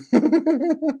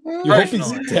 You hope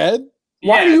he's dead?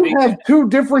 Why do you have two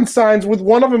different signs with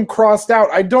one of them crossed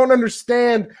out? I don't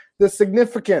understand the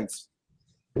significance.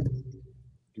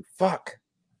 You fuck.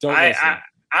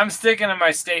 I'm sticking to my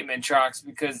statement, Trox,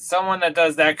 because someone that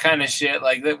does that kind of shit,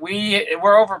 like that,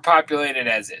 we're overpopulated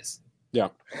as is. Yeah.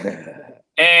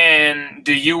 And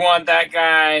do you want that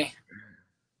guy?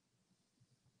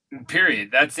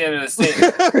 Period. That's the end of the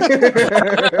statement.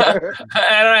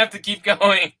 I don't have to keep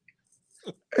going.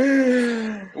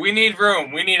 We need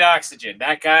room. We need oxygen.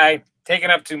 That guy taking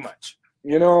up too much.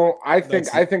 You know, I think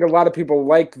a lot of people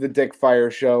like the Dick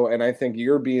Fire show, and I think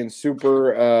you're being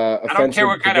super offensive. I don't care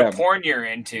what kind of porn you're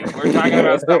into. We're talking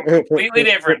about something completely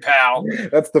different, pal.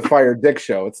 That's the Fire Dick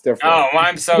show. It's different. Oh,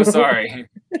 I'm so sorry.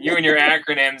 You and your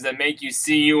acronyms that make you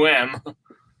CUM.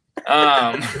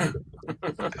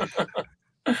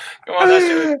 Come on, that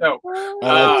shit was dope.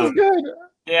 Good.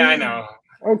 Yeah, I know.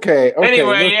 Okay.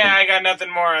 Anyway, listen. yeah, I got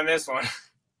nothing more on this one.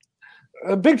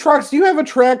 Big Trox, do you have a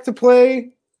track to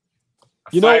play?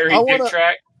 You know, Fiery dick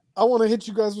track. I want to hit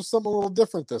you guys with something a little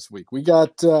different this week. We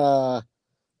got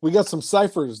some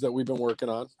ciphers that we've been working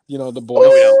on. You know, the boys.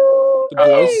 The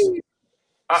boys.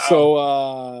 So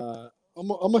I'm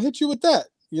gonna hit you with that.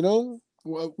 You know,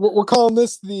 we're calling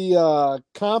this the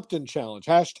Compton Challenge.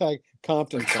 Hashtag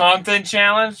Compton Challenge. Compton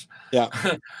Challenge? Yeah.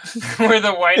 We're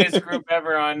the whitest group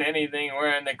ever on anything.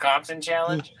 We're in the Compton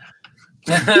Challenge.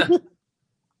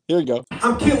 Here you go.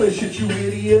 I'm killing shit, you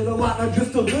idiot. A lot, not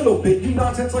just a little bit. You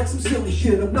nonsense like some silly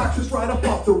shit. Obnoxious right up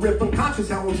off the rip. Unconscious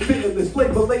how I'm spitting this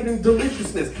flavor-laden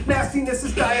deliciousness. Nastiness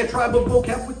is diatribe of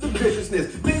vocab with the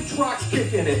viciousness. Big Trox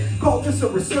kicking it. Call this a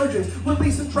resurgence.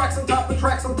 Releasing tracks on top of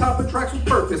tracks on top of tracks with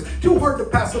purpose. Too hard to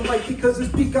pass a light because this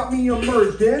beat got me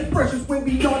immersed in. Precious way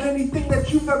beyond anything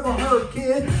that you've ever heard,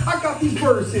 kid. I got these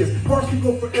verses. Bars can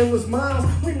go for endless miles.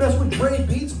 We mess with Dre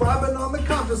beats, vibing on the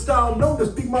Compton style. Known to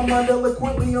speak my mind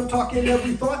eloquently. I'm talking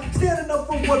every thought, standing up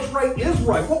for what's right is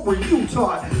right. What were you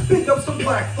taught? Pick up some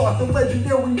Black Thought, the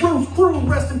legendary Roots crew.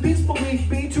 Rest in peace, believe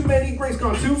me. Too many grays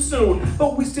gone too soon,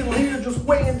 but we still here, just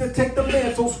waiting to take the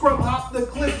mantle. Scrub off the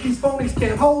cliff, these phonies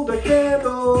can't hold a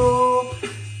candle.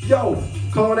 Yo,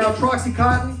 calling out Troxy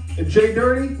Cotton and Jay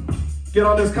Dirty. Get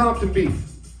on this Compton beat.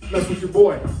 Mess with your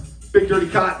boy, Big Dirty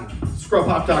Cotton.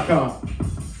 ScrubHop.com.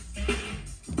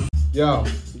 Yo.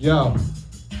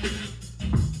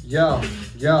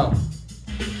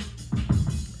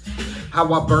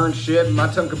 How I burn shit, my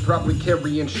tongue could probably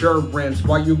carry insurance.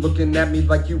 Why you looking at me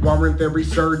like you aren't very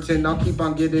certain? I'll keep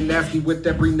on getting nasty with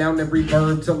every noun, every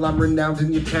verb, till I'm renowned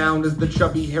in your town as the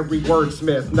chubby hairy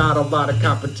wordsmith. Not a lot of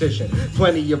competition,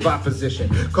 plenty of opposition.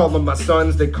 Calling my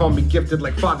sons, they call me gifted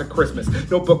like Father Christmas.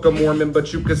 No Book of Mormon,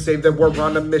 but you could say that we're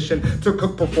on a mission to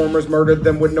cook performers, murder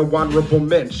them with no honorable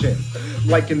mention.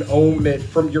 Like an omit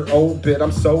from your old bit,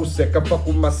 I'm so sick, I fuck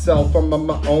with myself, I'm on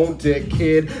my own dick,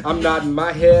 kid. I'm nodding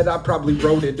my head, I probably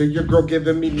wrote it. Or your girl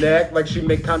giving me neck like she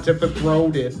make content for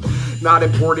throated. Not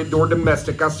imported or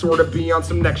domestic, I sorta be on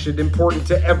some next shit. Important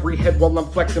to every head while I'm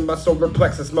flexing my solar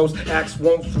plexus. Most acts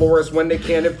won't floor us when they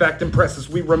can in fact impress us.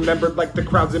 We remembered like the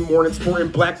crowds in morning sporting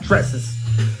black dresses.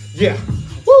 Yeah,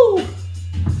 woo!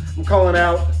 I'm calling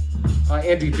out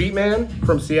Andy Beatman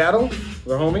from Seattle,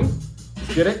 the homie.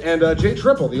 Get it? And Jay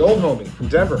Triple, the old homie from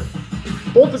Denver.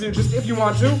 Both of you, just if you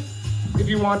want to,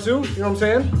 you know what I'm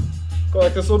saying? Go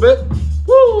like this a little bit.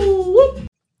 Woo! Whoop.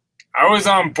 I was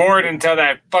on board until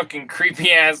that fucking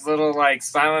creepy ass little like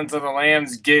Silence of the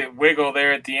Lambs wiggle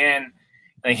there at the end.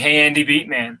 Like, hey, Andy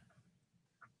Beatman.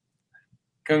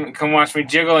 Come watch me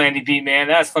jiggle, Andy Beatman.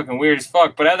 That's fucking weird as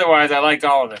fuck. But otherwise, I liked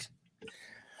all of it.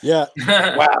 Yeah.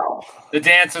 Wow. The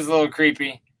dance was a little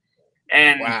creepy.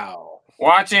 And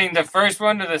watching the first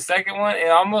one to the second one, it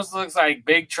almost looks like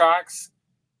Big Trox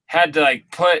had to like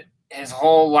put his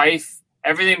whole life,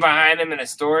 everything behind him in a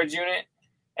storage unit.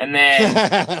 And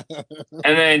then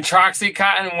Troxy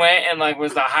Cotton went and like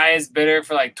was the highest bidder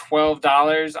for like $12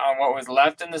 on what was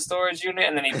left in the storage unit,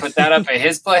 and then he put that up at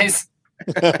his place.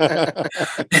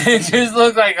 It just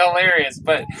looked like hilarious,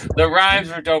 but the rhymes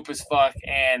were dope as fuck,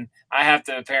 and I have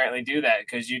to apparently do that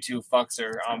because you two fucks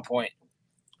are on point.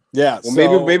 Yeah.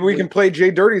 Well, maybe we can play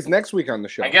Jay Dirty's next week on the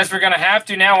show. I guess we're gonna have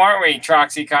to now, aren't we,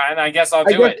 Troxy Cotton? I guess I'll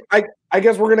do it. I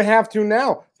guess we're gonna have to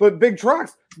now. But Big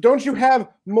Trox, don't you have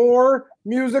more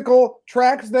musical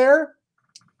tracks there?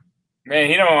 Man,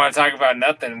 he don't want to talk about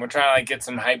nothing. We're trying to like get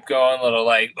some hype going, a little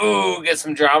like, ooh, get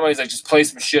some drama. He's like, just play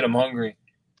some shit. I'm hungry.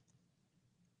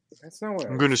 That's not what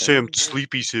I'm gonna say I'm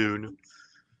sleepy soon.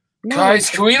 No, guys,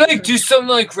 can we like do something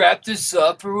like wrap this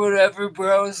up or whatever,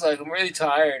 bro? It's like I'm really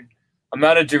tired. I'm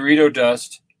out of Dorito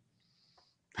dust.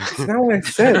 That's not what I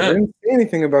said. I didn't say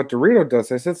anything about Dorito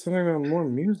dust. I said something about more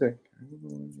music.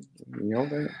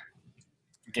 Yelled at.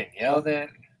 Getting yelled at.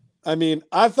 I mean,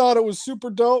 I thought it was super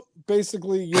dope.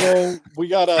 Basically, you know, we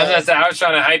got a. I was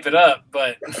trying to hype it up,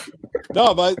 but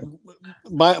no,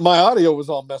 my audio was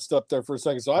all messed up there for a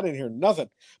second, so I didn't hear nothing.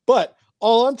 But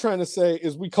all I'm trying to say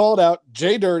is we called out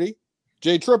Jay Dirty,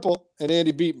 Jay Triple, and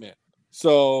Andy Beatman.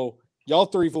 So y'all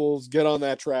three fools get on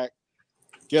that track.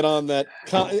 Get on that.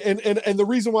 And the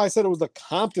reason why I said it was the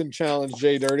Compton Challenge,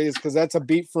 Jay Dirty, is because that's a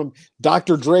beat from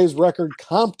Dr. Dre's record,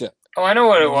 Compton. Oh, I know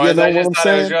what it was. You know I just what thought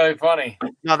I'm it was really funny.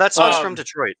 No, that song's from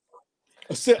Detroit.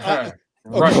 So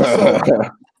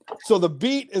the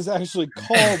beat is actually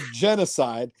called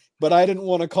Genocide, but I didn't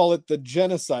want to call it the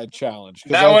Genocide Challenge.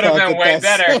 That would have been way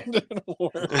better.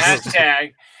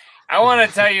 Hashtag. I want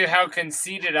to tell you how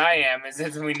conceited I am, as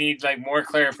if we need like more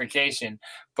clarification.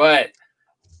 But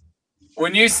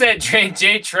when you said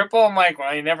Jay Triple, I'm like,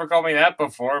 well, you never called me that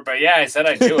before. But yeah, I said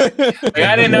I'd do it. Like,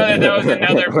 I didn't know that was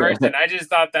another person. I just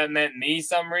thought that meant me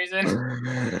some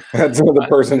reason. That's another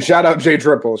person. Shout out Jay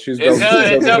Triple. She's dope.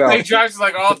 Until Big Trucks is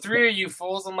like, all three of you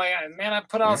fools. I'm like, man, I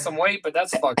put on some weight, but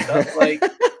that's fucked up. Like, I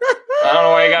don't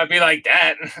know why you gotta be like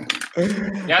that.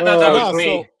 Yeah, I thought that was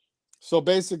me. So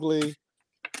basically,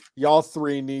 y'all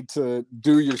three need to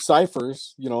do your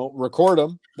ciphers. You know, record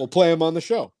them. We'll play them on the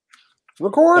show.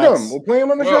 Record them. We'll play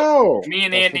them on the show. Me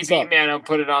and Andy Beatman will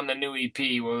put it on the new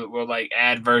EP. We'll like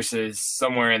add verses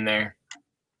somewhere in there.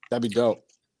 That'd be dope.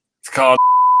 It's called.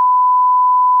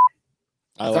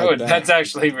 I like that. That's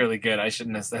actually really good. I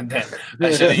shouldn't have said that. I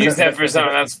should have used that for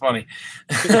something. That's funny.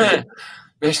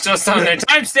 There's still something there.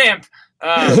 Timestamp.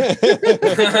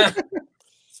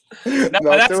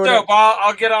 No, that's dope.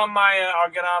 I'll get on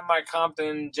my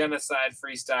Compton Genocide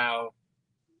freestyle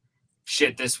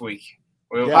shit this week.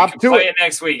 We can play it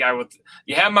next week. I will.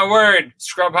 You have my word,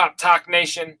 Scrub Hop Talk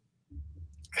Nation.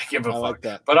 I give a fuck, like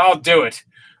that. But I'll do it.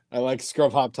 I like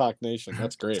Scrub Hop Talk Nation.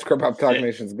 That's great. Scrub Hop Talk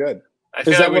Nation's good. I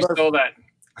feel like we stole that.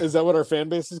 Is that what our fan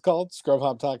base is called? Scrub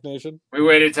Hop Talk Nation? We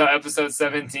waited till episode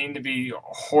 17 to be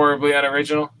horribly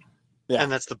unoriginal. Yeah. And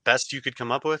that's the best you could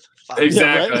come up with?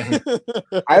 Exactly. Yeah,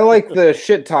 right? I like the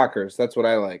shit talkers. That's what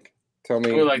I like. Tell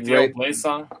me. You like the old Blaze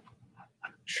song?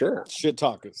 Sure. Shit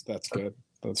talkers. That's good.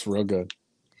 That's real good.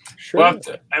 Sure. We'll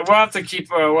have to keep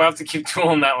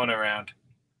tooling that one around.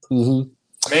 Mm-hmm.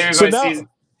 Maybe So by now-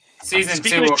 season 2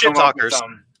 Speaking we'll of shit come up with talkers,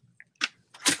 something.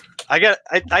 I got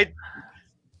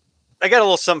a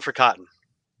little something for Cotton.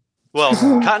 Well,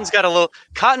 Cotton's got a little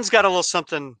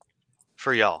something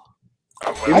for y'all.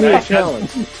 Give me a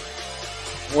challenge.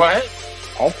 What?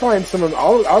 I'll find someone.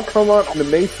 I'll come out an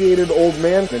emaciated old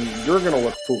man, and you're gonna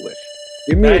look foolish.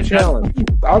 Give me a challenge.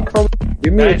 I'll come.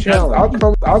 Give me a challenge.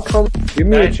 I'll come. Give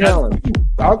me a challenge.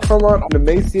 I'll come out an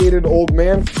emaciated old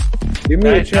man. Give me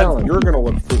a challenge. You're gonna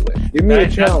look foolish. Give me a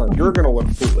challenge. You're gonna look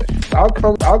foolish. I'll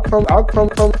come out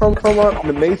an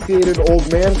emaciated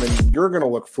old man, and you're gonna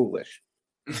look foolish.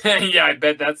 Yeah, I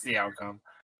bet that's the outcome.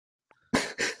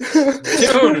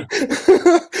 Dude,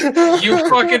 you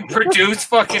fucking produce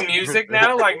fucking music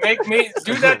now? Like, make me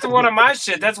do that to one of my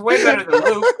shit. That's way better than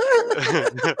Luke.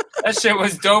 That shit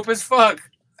was dope as fuck.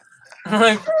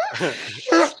 Like,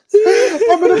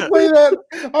 I'm gonna play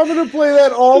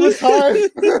that all the time.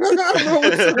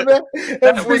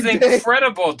 That was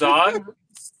incredible, dog.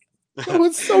 That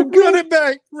was so good.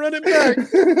 Run it back.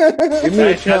 Give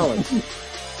me a challenge.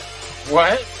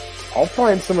 What? I'll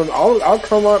find someone. I'll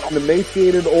come out an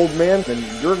emaciated old man, and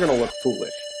you're gonna look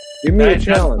foolish. Give me a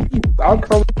challenge. I'll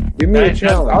come. Give me a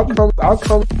challenge. I'll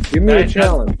come. Give me a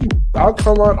challenge. I'll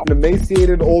come out an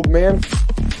emaciated old man.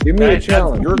 Give me a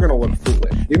challenge. You're gonna look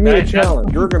foolish. Give me a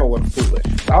challenge. You're gonna look foolish.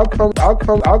 I'll come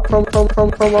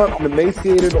out an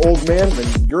emaciated old man,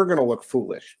 and you're gonna look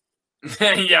foolish.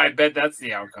 Yeah, I bet that's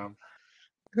the outcome.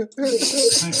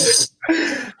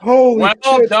 Holy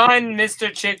well shit. done,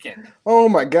 Mr. Chicken. Oh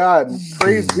my God!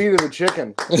 Praise be to the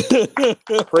chicken.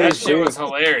 That shit was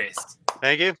hilarious.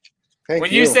 Thank you.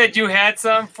 When you said you had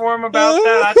something for him about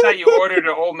that, I thought you ordered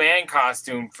an old man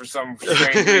costume for some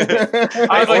strange reason.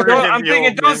 I was like, I'm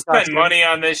thinking, don't spend money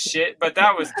on this shit, but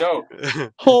that was dope.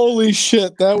 Holy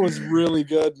shit, that was really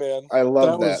good, man. I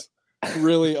love that. Was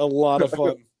really a lot of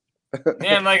fun.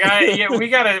 Man, like we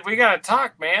gotta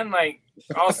talk, man. Like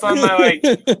all of a sudden,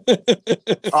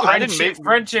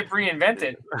 friendship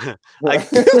reinvented.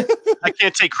 I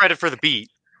can't take credit for the beat.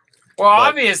 Well,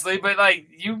 obviously, but like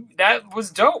that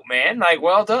was dope, man. Like,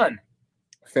 well done.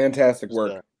 Fantastic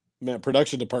work, man.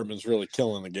 Production department's really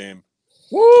killing the game.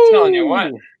 Woo! I'm telling you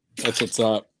what. That's what's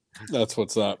up. That's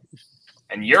what's up.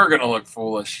 And you're gonna look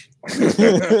foolish.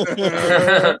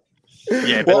 Yeah,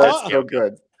 but that's so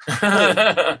good.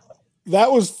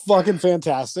 That was fucking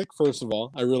fantastic. First of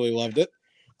all, I really loved it.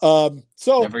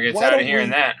 So never gets out of hearing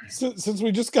that. Since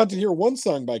we just got to hear one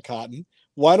song by Cotton,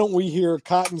 why don't we hear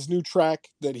Cotton's new track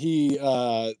that he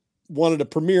wanted to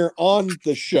premiere on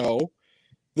the show?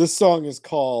 This song is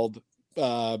called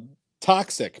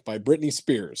Toxic by Britney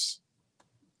Spears.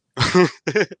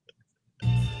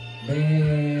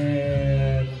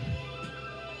 Man,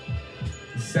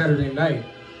 it's Saturday night.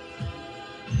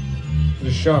 This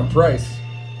is Sean Price.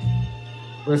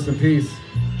 Rest in peace.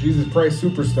 Jesus Price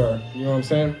superstar. You know what I'm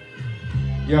saying?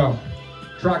 Yo,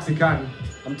 Troxy Cotton.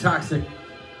 I'm toxic.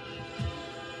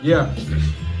 Yeah.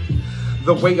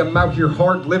 The way I'm out here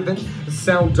hard living,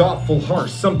 sound awful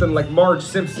harsh. Something like Marge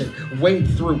Simpson. Wade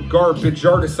through garbage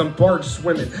artists, I'm barge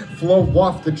swimming. Flow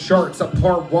off the charts, I'm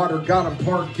part water, God, I'm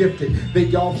part gifted.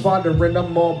 They all fodder and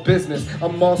I'm all business.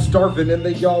 I'm all starving and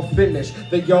they all finish.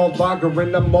 They all lager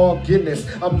and I'm all Guinness.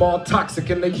 I'm all toxic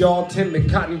and they all timid.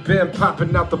 Cotton band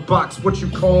popping out the box, what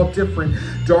you call different.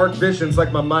 Dark visions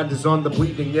like my mind is on the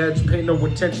bleeding edge. Pay no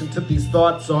attention to these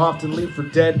thoughts, so often leave for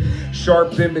dead.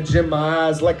 Sharp image in my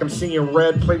eyes like I'm seeing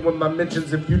red. Play with my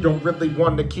mentions if you don't really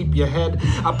want to keep your head.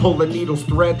 I pull a needle's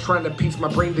thread, trying to piece my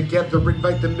brain together.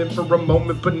 Invite them in for a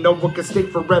moment, but no one can stay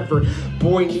forever.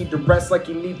 Boy, need to rest like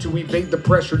you need to evade the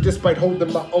pressure. Despite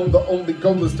holding my own, the only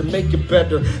goal is to make it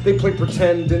better. They play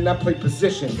pretend and I play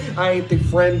position. I ain't their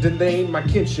friend and they ain't my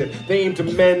kinship. They aim to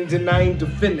mend and I aim to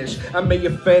finish. I may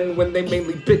offend when they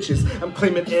mainly bitches. I'm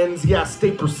claiming ends, yeah, I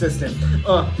stay persistent.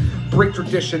 Break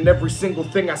tradition, every single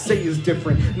thing I say is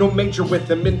different. No major with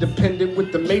them, independent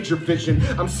with the major vision.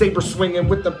 I'm saber swinging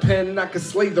with the pen, I can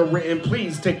slay the written.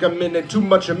 Please take a minute, too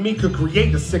much of me could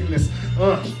create a sickness.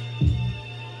 I'm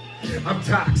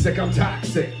toxic, I'm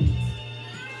toxic.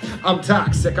 I'm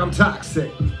toxic, I'm toxic.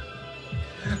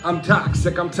 I'm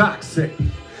toxic, I'm toxic.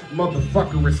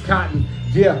 Motherfucker is Cotton,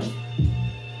 yeah.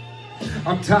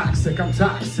 I'm toxic, I'm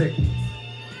toxic.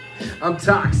 I'm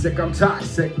toxic, I'm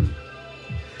toxic.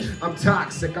 I'm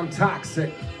toxic, I'm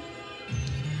toxic.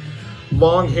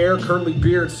 Long hair, curly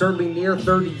beard, certainly near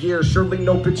 30 years. Surely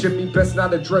no bitch in me, best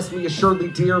not address me as Shirley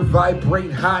dear.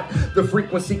 Vibrate hot, the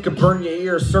frequency could burn your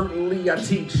ears. Certainly I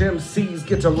teach MCs,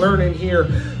 get to learn in here.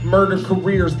 Murder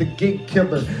careers, the gig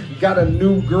killer. Got a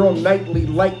new girl nightly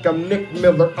like I'm Nick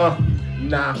Miller.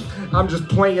 Nah, I'm just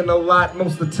playing a lot.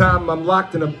 Most of the time I'm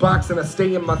locked in a box and I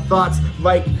stay in my thoughts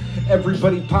like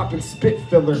everybody popping spit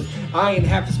filler. I ain't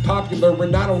half as popular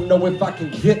and I don't know if I can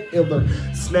get iller.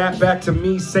 Snap back to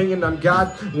me saying I'm God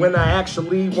when I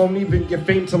actually won't even get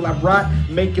fame till I rot.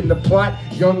 Making the plot,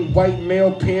 young white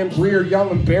male Pam Grier,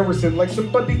 y'all embarrassing. Like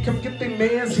somebody come get their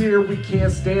mans here. We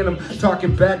can't stand them.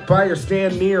 Talking back by or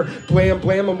stand near. Blam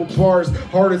blam them with bars,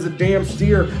 hard as a damn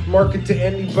steer. Market to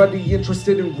anybody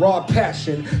interested in raw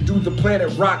passion. Do the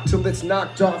planet rock till it's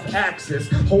knocked off axis.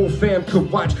 Whole fam could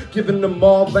watch, giving them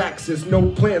all access. No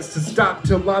plans to stop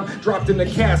till I'm dropped in a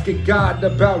casket. God,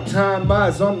 about time,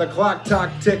 eyes on the clock,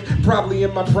 talk tick. Probably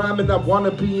in my prime and I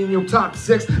wanna be in your top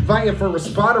 6. Vying for a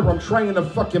spotter, I'm trying to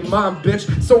fucking mom,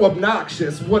 bitch. So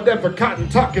obnoxious, whatever Cotton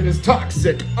talking is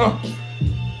toxic. I'm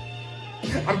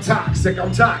toxic,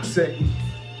 I'm toxic.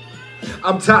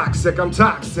 I'm toxic, I'm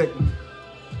toxic.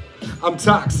 I'm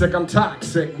toxic.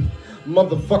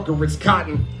 Motherfucker, it's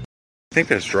Cotton. I think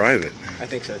that's Drive It. I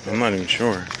think so, too. I'm not even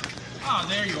sure. Oh,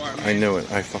 there you are, man. I knew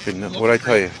it. I fucking know. What'd I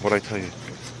tell you?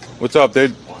 What's up,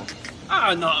 dude?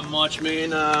 Not much,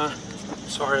 man.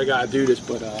 Sorry I gotta do this,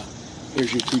 but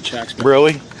here's your 2 checks, man.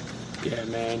 Really? Yeah,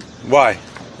 man. Why?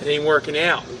 It ain't working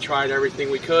out. We tried everything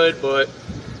we could, but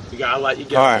we gotta let you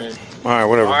go, All right. man. All right,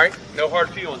 whatever. All right? No hard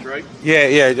feelings, right?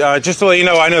 Yeah. Just to let you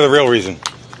know, I know the real reason.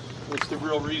 What's the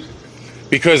real reason?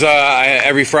 Because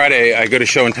every Friday I go to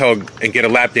show and tell and get a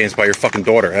lap dance by your fucking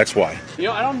daughter. That's why. You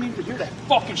know, I don't need to hear that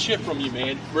fucking shit from you,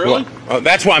 man. Really? Well,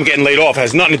 that's why I'm getting laid off. It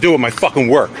has nothing to do with my fucking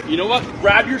work. You know what?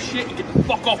 Grab your shit and get the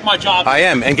fuck off my job. I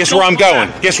am, and guess where I'm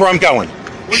going? Guess where I'm going?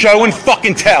 Show and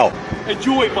fucking tell.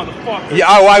 Enjoy it, motherfucker. Yeah,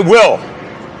 oh, I will.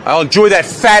 I'll enjoy that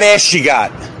fat ass she got.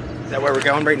 Is that where we're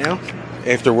going right now?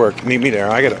 After work, meet me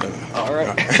there. I gotta. All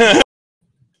right.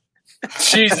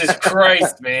 Jesus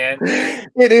Christ, man.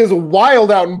 It is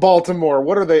wild out in Baltimore.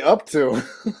 What are they up to?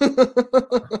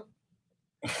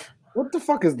 What the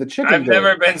fuck is the chicken I've doing?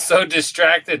 never been so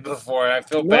distracted before. I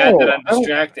feel bad that I'm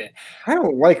distracted. I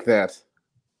don't like that.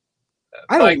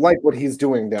 I don't like what he's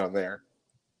doing down there.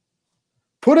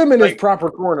 Put him in his proper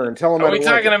corner and tell him. Are we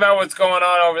talking about what's going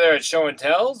on over there at Show and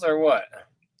Tells or what?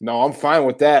 No, I'm fine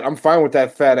with that. I'm fine with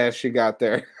that fat ass she got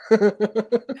there.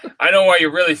 I know why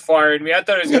you really fired me. I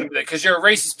thought it was going to be because you're a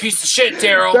racist piece of shit,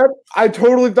 Daryl. I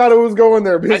totally thought it was going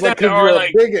there because I thought- you're or a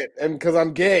like- bigot and because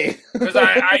I'm gay. Because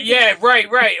yeah, right.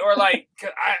 Or like,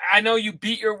 I know you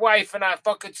beat your wife and I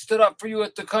fucking stood up for you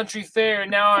at the country fair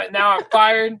and now I'm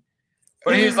fired.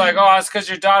 But he was like, oh, it's because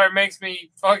your daughter makes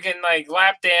me fucking like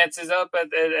lap dances up at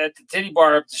the titty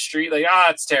bar up the street. Like,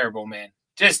 it's terrible, man.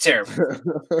 Just terrible.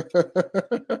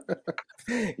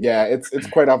 Yeah, it's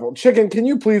quite awful. Chicken, can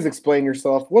you please explain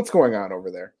yourself? What's going on over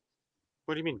there?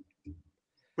 What do you mean? What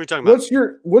are you talking about?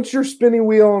 What's your spinning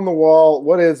wheel on the wall?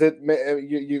 What is it?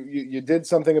 You did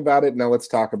something about it. Now let's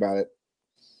talk about it.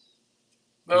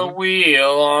 The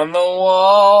wheel on the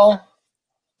wall.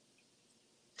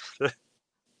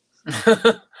 I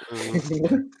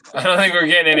don't think we're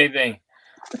getting anything.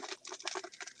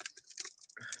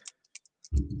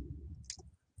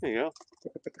 There you go.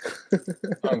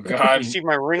 Oh God! You see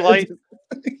my ring light?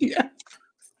 Yeah.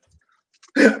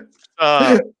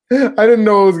 Uh, I didn't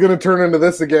know it was going to turn into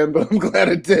this again, but I'm glad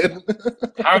it did.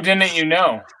 How didn't you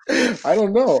know? I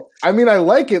don't know. I mean, I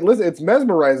like it. Listen, it's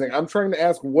mesmerizing. I'm trying to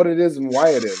ask what it is and why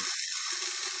it is.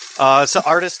 it's an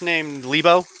artist named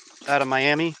Lebo out of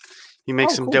Miami. He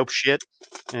makes some cool. dope shit.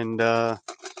 And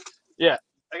yeah,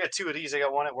 I got 2 of these. I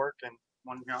got one at work and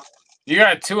one here. You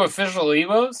got 2 official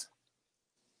Lebos?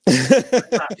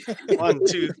 1,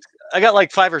 2. I got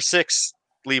like 5 or 6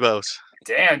 Lebos.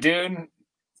 Damn, dude.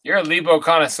 You're a Lebo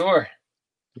connoisseur.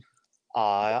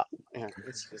 Yeah.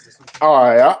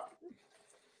 Yeah.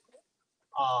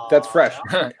 That's fresh.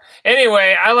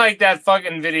 Anyway, I like that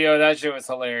fucking video. That shit was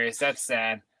hilarious. That's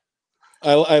sad.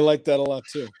 I like that a lot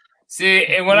too. See,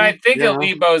 and when I think of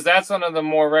Yeah. Lebos, that's one of the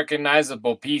more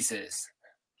recognizable pieces.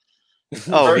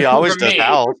 Oh, he always does me.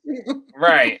 Al.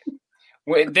 Right.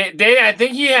 I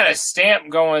think he had a stamp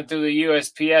going through the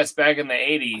USPS back in the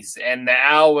 80s, and the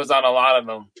owl was on a lot of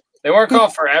them. They weren't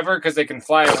called forever because they can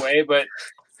fly away, but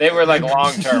they were like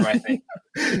long term, I think.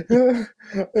 Keep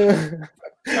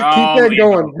that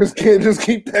going. Just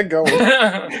keep that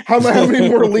going. How many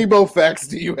more Lebo facts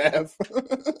do you have?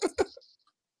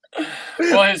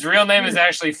 Well, his real name is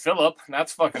actually Philip.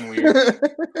 That's fucking weird.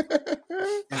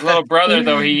 His little brother,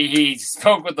 though, he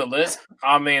spoke with the lisp,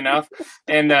 oddly enough,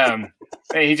 and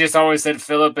he just always said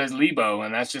Philip as Lebo,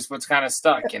 and that's just what's kind of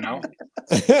stuck, you know.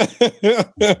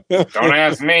 Don't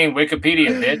ask me,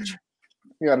 Wikipedia, bitch.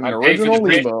 You got an I paid for original the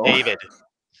print. Lebo. David.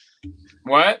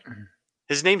 What?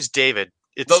 His name's David.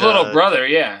 It's The little brother,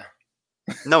 yeah.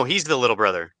 No, he's the little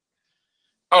brother.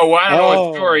 Oh, I don't know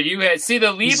what story you had. See,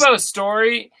 the Lebo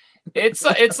story, it's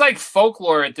like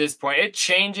folklore at this point. It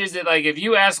changes it. Like if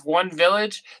you ask one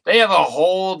village, they have a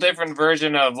whole different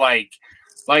version of like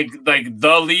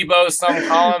the Lebo. Some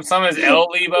call him. Some is El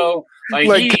Lebo. Like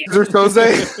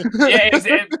Soze?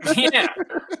 Yeah.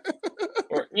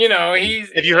 Or, you know,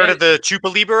 Have you heard of the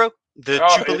Chupa Libero? The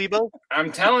Chupa Libo?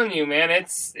 I'm telling you, man.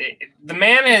 The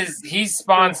man he's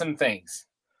spawned some things.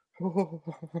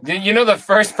 You know, the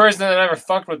first person that ever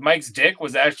fucked with Mike's dick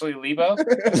was actually Lebo.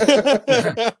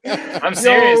 I'm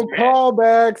serious, Yo, man.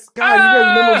 callbacks. God, you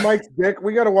guys remember Mike's dick?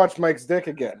 We got to watch Mike's dick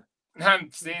again.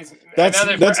 That's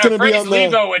Another going to be on the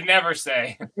Lebo would never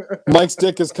say. Mike's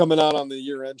dick is coming out on the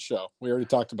year-end show. We already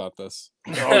talked about this.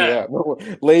 Oh yeah,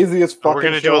 laziest fucking. We're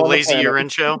gonna show do a on the lazy planet.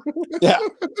 year-end show. Yeah.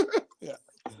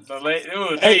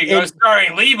 Ooh, there you go,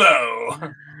 starring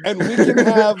Lebo. And we can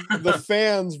have the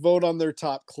fans vote on their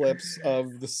top clips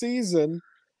of the season.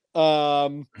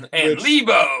 And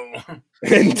Lebo.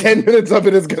 And 10 minutes of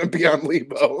it is going to be on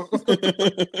Lebo.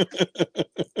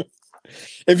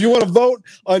 If you want to vote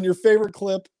on your favorite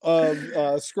clip of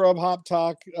Scrub Hop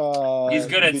Talk, he's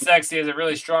good at sex. He has a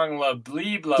really strong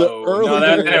Lebo. No,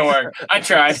 that didn't work. I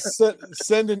tried.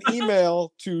 Send an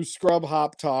email to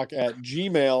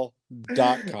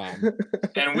scrubhoptalk@gmail.com.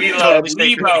 And we love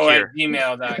Lebo at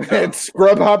gmail.com. It's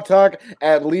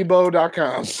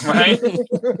scrubhoptalk@lebo.com. Right?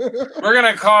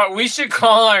 We should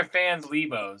call our fans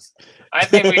Lebos. I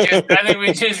think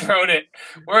we just wrote it.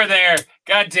 We're there.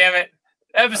 God damn it.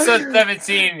 Episode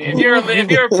 17. If you're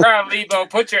a proud Lebo,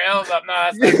 put your L's up. No,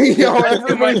 that's not Yo,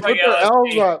 everybody put their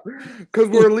L's up because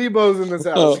we're Lebos in this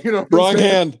house. Wrong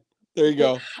hand. There you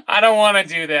go. I don't want to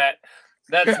do that.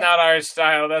 That's not our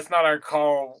style. That's not our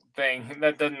call thing.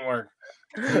 That doesn't work.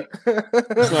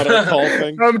 It's not our call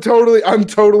thing. I'm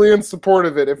totally in support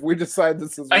of it. If we decide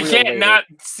this is, I can't not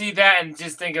see that and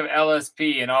just think of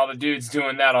LSP and all the dudes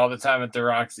doing that all the time at the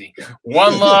Roxy.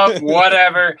 One love,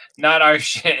 whatever, not our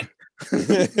shit. All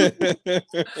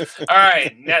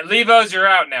right, Lebos, you're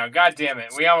out now. God damn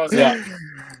it, we almost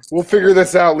We'll figure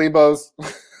this out, Lebos.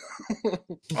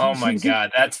 Oh my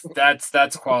God, that's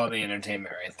quality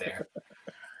entertainment right there.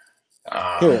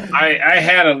 I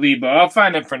had a Lebo. I'll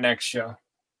find it for next show.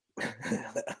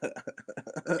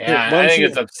 Yeah, I think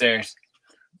it's upstairs.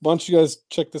 Why don't you guys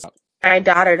check this out? My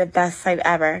daughter, the best life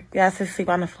ever. Yes, I sleep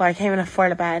on the floor. I can't even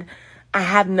afford a bed. I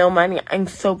have no money. I'm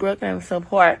so broke and I'm so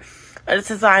poor. But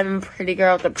this is why I'm a pretty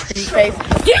girl with a pretty face.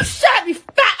 You shut, you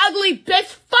fat, ugly bitch.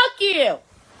 Fuck you.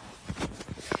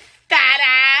 Fat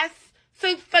ass.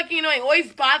 So fucking annoying.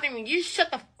 Always bothering me. You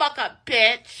shut the fuck up,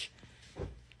 bitch.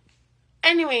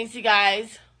 Anyways, you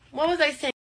guys. What was I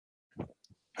saying?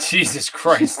 Jesus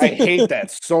Christ. I hate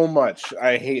that so much.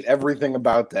 I hate everything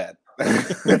about that.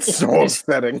 It's so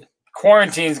upsetting.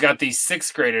 Quarantine's got these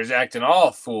 6th graders acting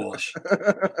all foolish.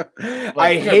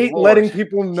 I hate letting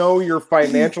people know your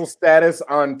financial status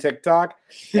on TikTok,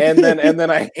 and then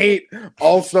I hate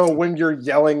also when you're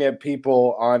yelling at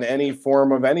people on any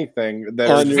form of anything.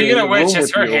 Speaking of which,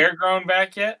 has her hair grown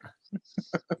back yet?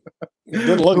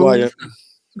 Didn't look like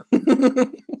it.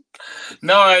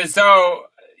 No, so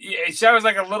she was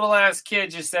like a little ass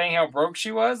kid just saying how broke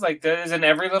she was. Like, isn't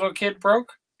every little kid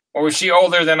broke? Or was she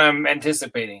older than I'm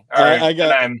anticipating? I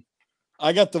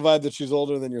got the vibe that she's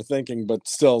older than you're thinking, but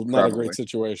still not a great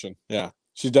situation. Yeah,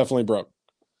 she's definitely broke.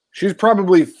 She's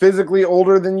probably physically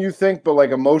older than you think, but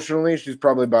like emotionally, she's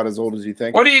probably about as old as you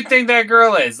think. What do you think that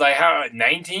girl is? Like, how,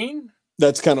 19?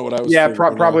 That's kind of what I was. Yeah,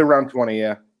 probably around 20.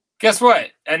 Yeah. Guess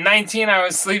what? At 19, I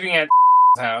was sleeping at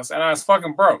house, and I was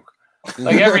fucking broke.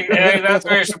 Like that's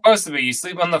where you're supposed to be. You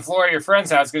sleep on the floor at your friend's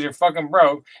house because you're fucking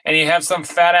broke, and you have some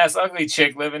fat ass ugly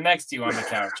chick living next to you on the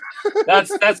couch.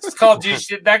 That's called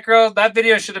that girl. That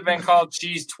video should have been called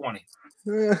She's 20.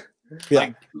 Yeah.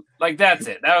 Like that's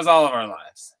it. That was all of our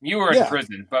lives. You were in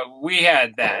prison, but we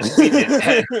had that. We did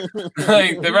that.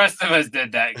 Like the rest of us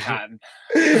did that, Cotton.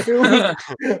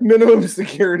 Minimum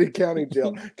security county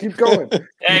jail. Keep going.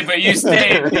 Hey, but you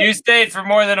stayed for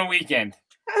more than a weekend.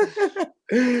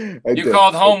 You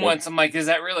called home once. I'm like, is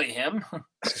that really him?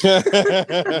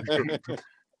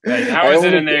 Like, how is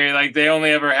it in there? Like, they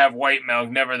only ever have white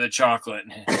milk, never the chocolate.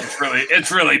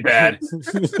 It's really bad.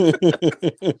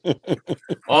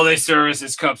 All they service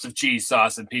is cups of cheese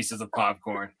sauce and pieces of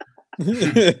popcorn.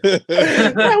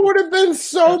 That would have been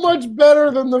so much better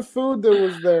than the food that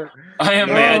was there. I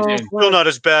imagine. Still not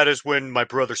as bad as when my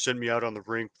brother sent me out on the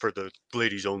rink for the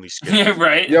ladies only skit. Yeah,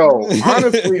 right. Yo,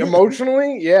 honestly,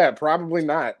 emotionally, yeah, probably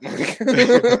not.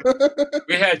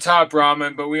 We had top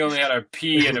ramen, but we only had our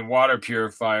pee and a water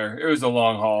purifier. It was a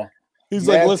long haul. He's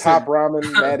like, listen, top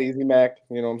ramen, Mad Easy Mac.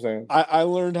 You know what I'm saying? I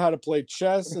learned how to play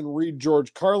chess and read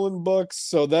George Carlin books,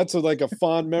 so that's like a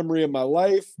fond memory of my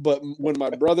life. But when my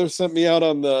brother sent me out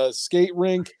on the skate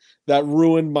rink, that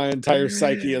ruined my entire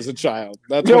psyche as a child.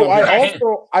 That's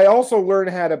I also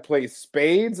learned how to play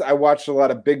spades. I watched a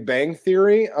lot of Big Bang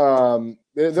Theory.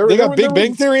 They got Big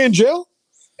Bang Theory in jail?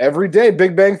 Every day,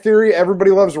 Big Bang Theory.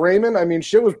 Everybody Loves Raymond. I mean,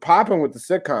 shit was popping with the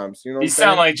sitcoms. You know, these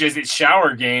sound like just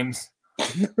shower games.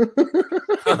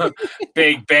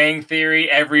 Big Bang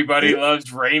Theory. Everybody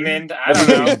Loves Raymond. I don't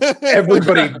know.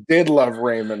 Everybody did love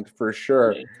Raymond for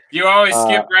sure. You always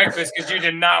skip breakfast because you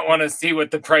did not want to see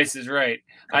What the Price is Right.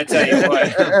 I tell you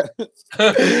what.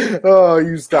 Oh,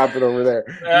 you stop it over there.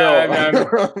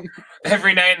 No.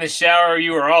 Every night in the shower,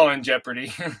 you were all in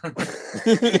jeopardy.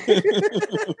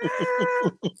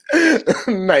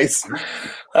 Nice.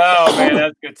 Oh man,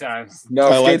 that's good times.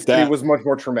 No, Skate City was much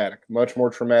more traumatic. Much more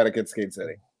traumatic at Skate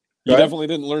City. You definitely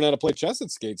didn't learn how to play chess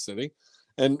at Skate City.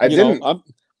 And I didn't.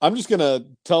 I'm just gonna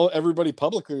tell everybody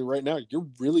publicly right now, you're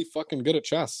really fucking good at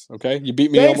chess. Okay, you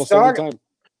beat me almost every time.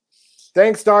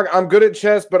 Thanks, dog. I'm good at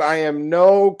chess, but I am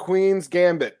no Queen's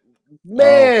Gambit.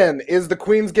 Man, is the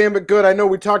Queen's Gambit good? I know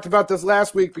we talked about this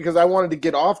last week because I wanted to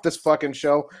get off this fucking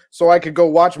show so I could go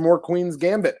watch more Queen's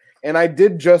Gambit. And I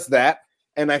did just that,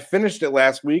 and I finished it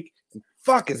last week.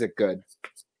 Fuck, is it good?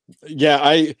 Yeah,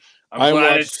 I'm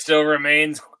glad it still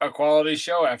remains a quality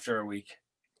show after a week.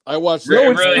 I watched it.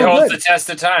 It really holds the test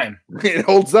of time. It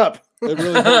holds up. It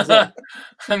really holds up.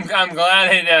 I'm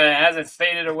glad it hasn't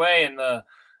faded away in the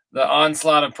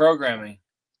onslaught of programming.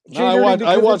 No,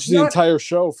 I watched the entire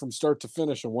show from start to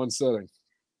finish in one sitting.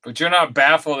 But you're not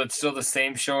baffled it's still the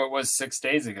same show it was 6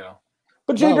 days ago.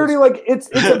 But Jay Dirty, like it's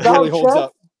about chess,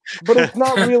 but it's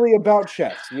not really about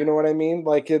chess. You know what I mean?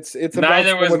 Like it's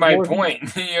neither was my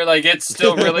point. You're like, it's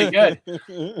still really good.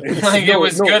 Like it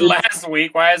was good last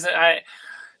week. Why isn't I?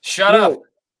 Shut up.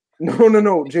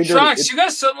 No, Jay Dirty. Trox, you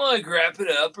got something like wrap it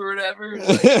up or whatever?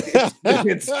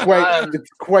 It's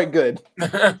quite good.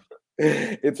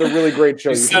 It's a really great show.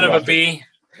 You son of a bee.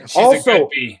 She's also, a good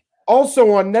bee.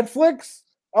 Also on Netflix,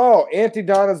 Auntie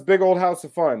Donna's Big Old House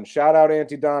of Fun. Shout out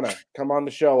Auntie Donna. Come on the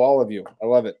show, all of you. I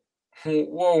love it.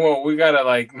 Whoa. We got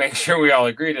to make sure we all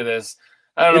agree to this.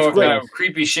 I don't know what kind of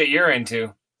creepy shit you're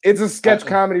into. It's a sketch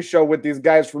comedy show with these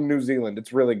guys from New Zealand.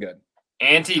 It's really good.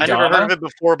 Auntie I Donna? never heard of it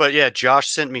before, but yeah, Josh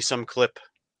sent me some clip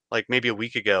like maybe a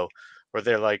week ago where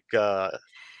they're like the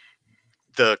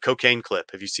cocaine clip.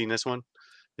 Have you seen this one?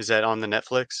 Is that on the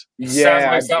Netflix? Yeah, sounds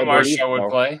like something our show would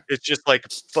play. It's just like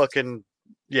fucking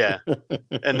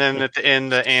and then at the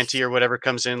end, the auntie or whatever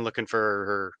comes in looking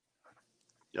for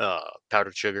her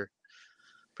powdered sugar.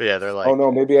 But yeah, they're like, oh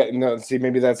no, maybe that's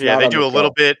they do a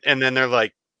little bit, and then they're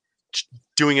like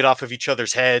doing it off of each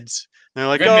other's heads. And they're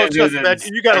like, oh, it's not bad.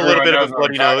 You got a little bit of a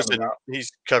bloody nose, and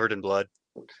he's covered in blood.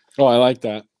 Oh, I like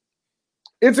that.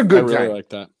 It's a good time. I really time. like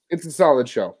that. It's a solid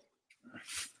show.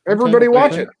 Everybody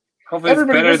watch it. Hopefully it's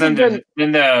better than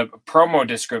the promo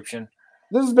description.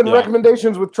 This has been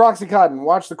recommendations with Troxy Cotton.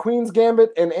 Watch The Queen's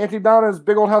Gambit and Auntie Donna's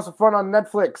Big Old House of Fun on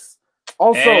Netflix.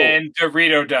 Also, and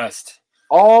Dorito Dust.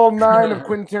 All 9 of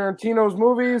Quentin Tarantino's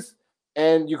movies,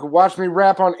 and you can watch me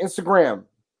rap on Instagram.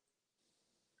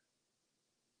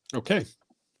 Okay.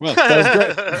 Well,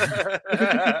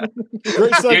 that was great.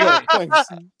 Great segue. Thanks.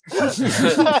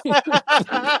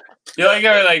 You like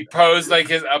how he pose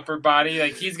his upper body?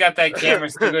 Like he's got that camera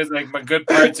still goes my good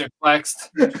parts are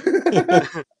flexed.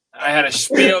 I had a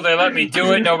spiel, they let me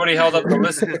do it. Nobody held up the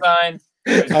listen sign.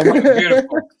 It was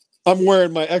beautiful. I'm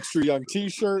wearing my extra young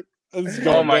t-shirt.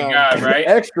 Oh my god, right?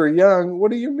 Extra young?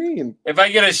 What do you mean? If I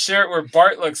get a shirt where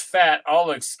Bart looks fat, I'll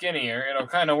look skinnier. It'll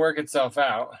kind of work itself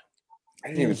out. I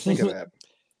didn't even think of that.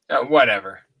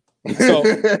 Whatever. So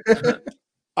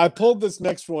I pulled this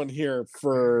next one here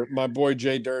for my boy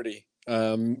Jay Dirty.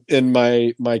 In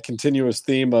my continuous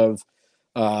theme of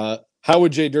how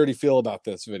would Jay Dirty feel about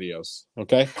this videos?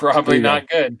 Okay, probably not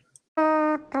good.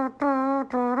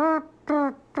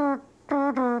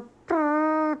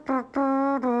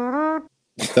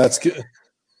 That's good.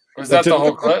 Was that the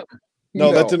whole clip?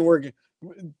 No, that didn't work.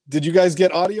 Did you guys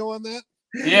get audio on that?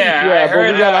 Yeah, I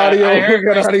heard, we got audio. We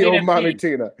got audio of Mommy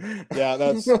Tina. Yeah,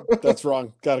 that's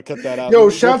wrong. Got to cut that out. Yo,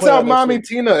 shouts out Mommy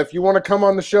Tina. If you want to come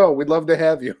on the show, we'd love to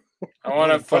have you. I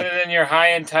want to put it in your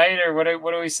high and tight, or what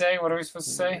do we say? What are we supposed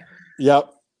to say?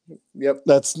 Yep.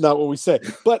 That's not what we say.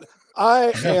 But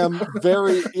I am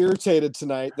very irritated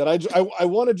tonight that I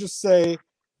want to just say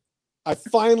I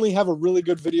finally have a really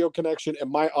good video connection,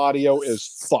 and my audio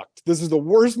is fucked. This is the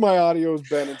worst my audio has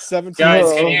been in 17 years.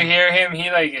 Guys, can you hear him? He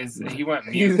went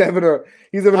mute. He's having a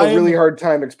really hard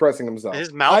time expressing himself.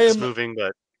 His mouth is moving,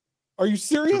 but are you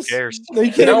serious? Who cares?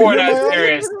 No, we're not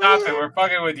serious. Stop it. We're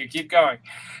fucking with you. Keep going.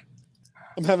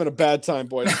 I'm having a bad time,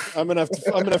 boys. I'm gonna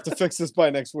have to fix this by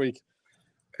next week.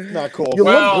 Not cool. You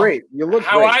look great. You look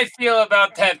how great. I feel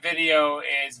about that video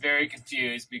is very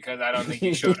confused because I don't think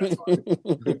you showed us.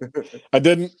 I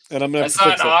didn't, and I'm gonna. I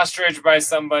saw an ostrich by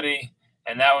somebody,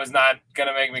 and that was not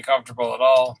gonna make me comfortable at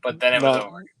all. But then it was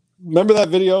over. Remember that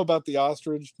video about the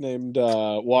ostrich named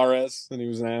Juarez, and he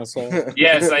was an asshole?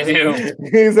 Yes, I do.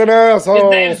 He's an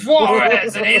asshole. His name's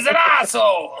Juarez, and he's an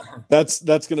asshole.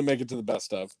 That's gonna make it to the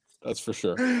best of. That's for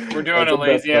sure. We're doing a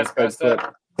lazy ass best of.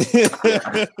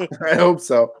 I hope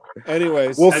so.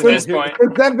 Anyways, well, since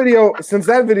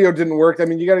that video didn't work, I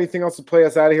mean, you got anything else to play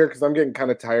us out of here? Because I'm getting kind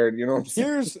of tired. You know what I'm saying?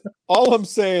 Here's all I'm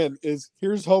saying is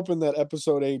here's hoping that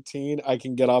episode 18 I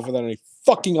can get off without any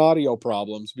fucking audio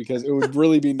problems, because it would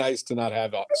really be nice to not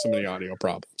have so many audio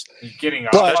problems. You're getting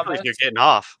off. Especially if you're getting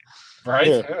off.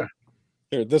 Right?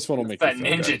 Here, this one will make that you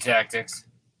feel ninja good. tactics.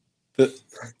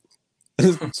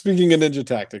 Speaking of ninja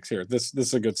tactics, here, this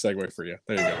is a good segue for you.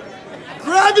 There you go.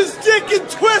 Grab his dick and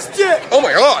twist it! Oh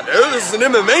my god, dude, this is an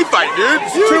MMA fight, dude.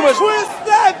 This is too much. Twist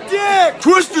that dick!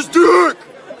 Twist his dick!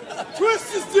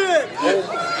 Twist his dick! Oh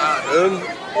my god, dude.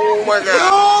 Oh my god.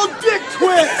 Oh, dick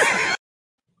twist!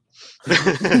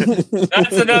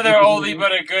 That's another oldie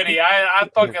but a goodie. I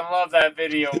fucking love that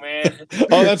video, man.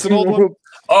 Oh, that's an old one?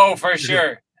 Oh, for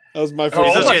sure. That was my Oh,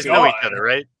 first. those guys know each other,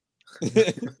 right?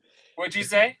 What'd you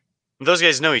say? Those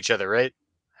guys know each other, right?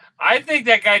 I think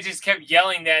that guy just kept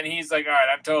yelling that, and he's like, all right,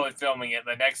 I'm totally filming it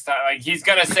the next time. Like, he's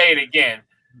going to say it again.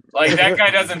 Like, that guy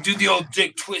doesn't do the old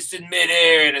dick twist in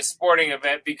midair at a sporting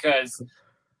event because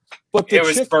it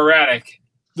was sporadic.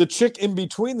 The chick in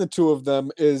between the two of them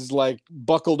is, like,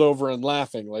 buckled over and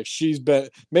laughing. Like,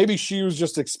 maybe she was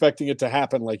just expecting it to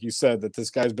happen, like you said, that this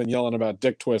guy's been yelling about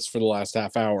dick twists for the last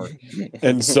half hour.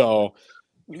 And so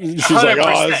she's 100%. Like,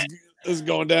 oh, this is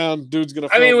going down. Dude's going to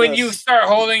film when this. you start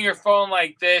holding your phone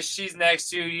like this, she's next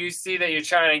to you, you see that you're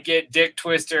trying to get dick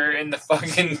twister in the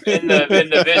fucking, in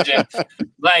the vision.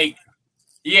 Like,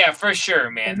 yeah, for sure,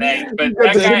 man. But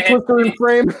that guy had, in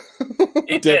frame.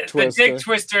 The dick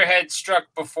twister had struck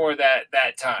before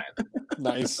that time.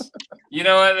 Nice. You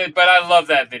know what? But I love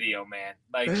that video, man.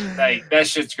 Like that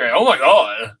shit's great. Oh my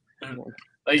god!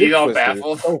 Like he's all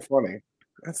baffled. So funny.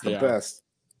 That's the best.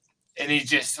 And he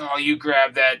just, you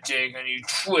grab that dick and you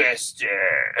twist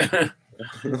it.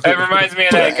 That reminds me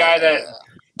of that guy that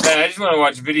I just want to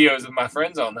watch videos of my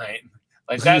friends all night.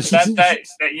 Like that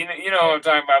you know what I'm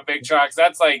talking about, Big Trucks.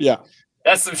 That's like,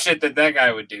 that's some shit that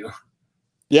guy would do.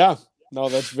 Yeah, no,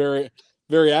 that's very,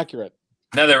 very accurate.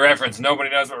 Another reference. Nobody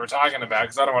knows what we're talking about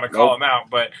because I don't want to call him out.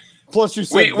 But plus, you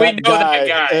said we know that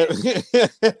guy.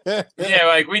 Yeah,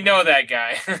 like we know that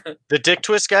guy. The dick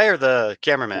twist guy or the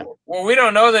cameraman? Well, we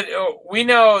don't know that. We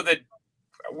know that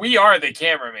we are the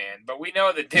cameraman, but we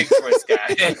know the dick twist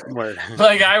guy.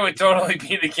 Like I would totally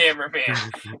be the cameraman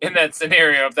in that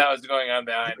scenario if that was going on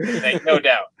behind me. Like, no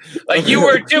doubt. Like you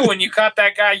were too when you caught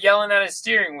that guy yelling at a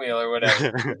steering wheel or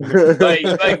whatever.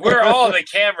 like we're all the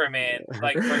cameraman,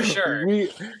 like for sure.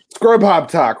 Scrub Hop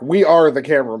Talk. We are the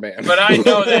cameraman. But I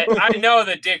know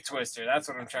the dick twister. That's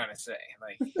what I'm trying to say.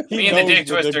 Like me and the dick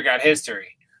twister got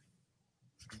history.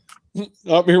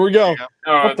 Oh, here we go.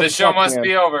 Oh, the show must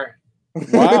be over.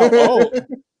 Wow! Oh,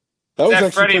 is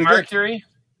that Freddie Mercury?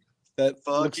 That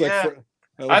looks like.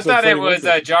 I thought it was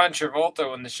John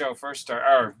Travolta when the show first started,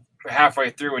 or halfway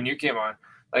through when you came on.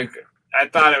 Like I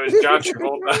thought it was John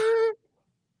Travolta.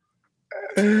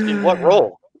 In what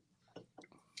role?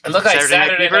 It looked like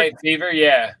Saturday Night Fever.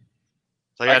 Yeah.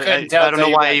 Like I don't know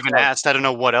why I even asked. I don't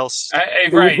know what else.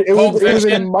 Right. It was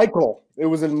in Michael. It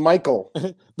was in Michael.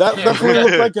 That's what it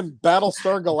looked like in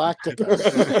Battlestar Galactica.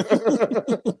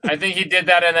 I think he did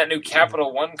that in that new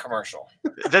Capital One commercial.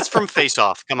 That's from Face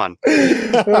Off. Come on.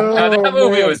 That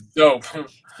movie was dope.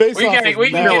 We can get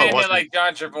into like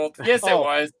John Travolta. Yes, it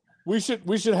was. We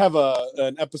should have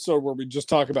an episode where we just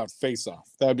talk about Face Off.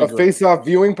 That'd be a Face Off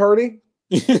viewing party.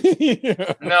 No,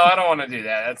 I don't want to do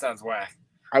that. That sounds whack.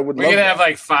 We could have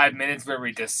like 5 minutes where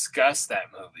we discuss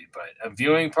that movie, but a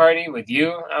viewing party with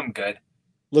you, I'm good.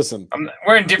 Listen,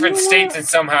 we're in different states, and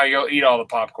somehow you'll eat all the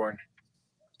popcorn.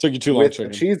 Took you too long. With the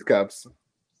cheese cups.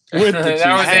 That wasn't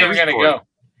even gonna go.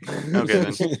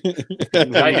 Okay,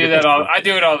 then. I do that all. I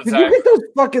do it all the Did time. you get those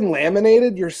fucking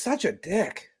laminated? You're such a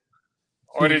dick.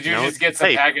 Or did you just get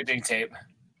some packaging tape?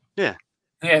 Yeah.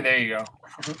 Yeah, there you go.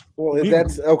 Well,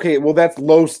 that's okay. Well, that's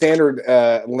low standard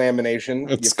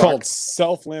lamination. It's called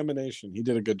self-lamination. He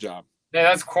did a good job. Yeah,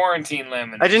 that's quarantine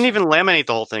lamination. I didn't even laminate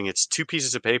the whole thing. It's 2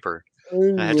 pieces of paper.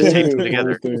 I had to tape them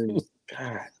together.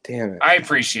 God damn it. I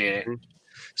appreciate it.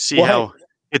 See how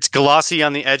it's glossy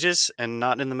on the edges and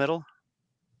not in the middle?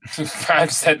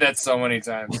 I've said that so many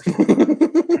times.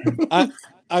 I'm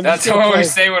that's what we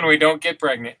say when we don't get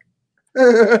pregnant.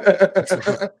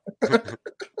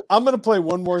 I'm gonna play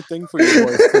one more thing for you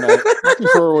boys tonight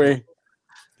before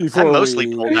I'm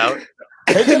mostly pulled out.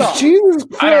 Take it off. Jesus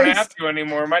I don't have to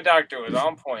anymore. My doctor was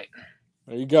on point.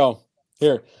 There you go.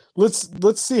 Here, let's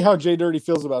see how Jay Dirty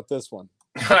feels about this one.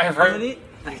 I've heard.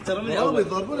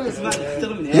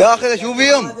 يا اخي شو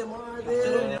فيهم؟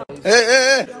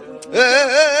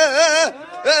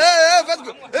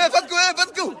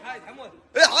 فتكوا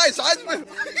عايز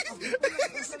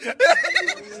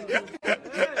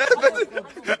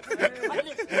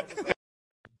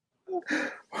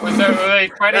were they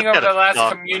fighting over the last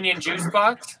communion juice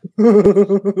box?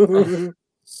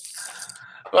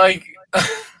 Like,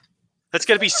 That's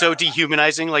got to be so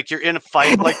dehumanizing. Like, you're in a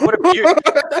fight. Like, what if you're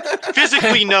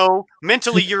physically no,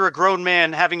 mentally you're a grown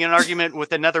man having an argument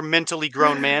with another mentally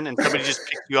grown man, and somebody just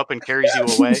picks you up and carries you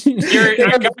away.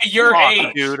 Your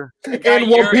age, dude. And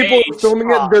while people are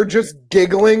filming it, they're just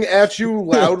giggling at you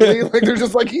loudly. Like, they're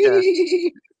just like,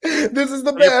 hee. This is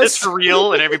the best. It's for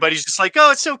real, and everybody's just like,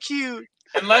 "Oh, it's so cute."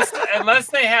 Unless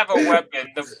they have a weapon,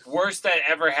 the worst that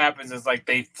ever happens is like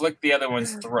they flick the other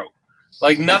one's throat.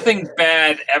 Like nothing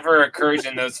bad ever occurs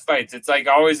in those fights. It's like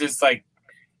always it's like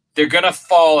they're gonna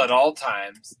fall at all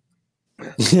times.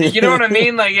 You know what I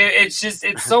mean? Like it's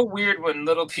so weird when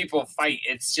little people fight.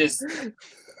 It's just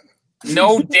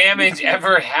no damage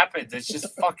ever happens. It's just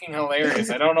fucking hilarious.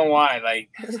 I don't know why.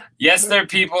 Like, yes, they're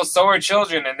people, so are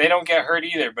children, and they don't get hurt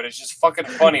either. But it's just fucking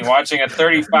funny watching a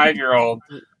 35-year-old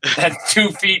that's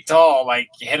 2 feet tall like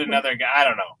hit another guy. I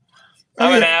don't know.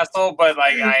 I'm an asshole, but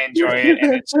like I enjoy it,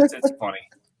 and it's funny.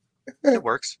 It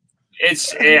works. I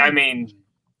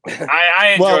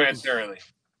enjoy it thoroughly.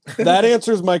 That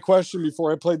answers my question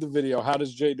before I played the video. How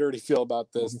does Jay Dirty feel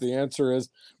about this? The answer is,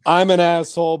 I'm an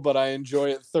asshole, but I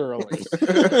enjoy it thoroughly.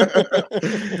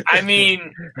 I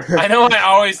mean, I know I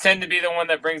always tend to be the one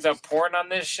that brings up porn on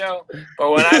this show, but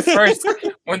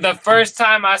when the first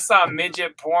time I saw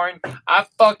midget porn, I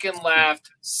fucking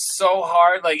laughed so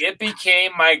hard. Like, it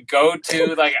became my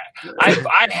go-to. Like,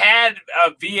 I had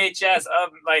a VHS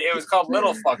of, like, it was called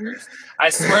Little Fuckers.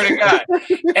 I swear to God.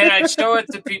 And I'd show it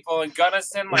to people in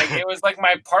Gunnison. Like, it was like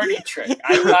my party trick.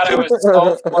 I thought it was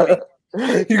so funny.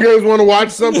 You guys want to watch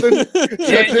something?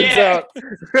 Check this out.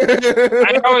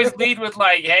 I always lead with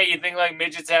like, "Hey, you think like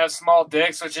midgets have small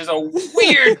dicks?" Which is a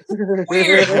weird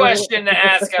question to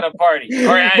ask at a party.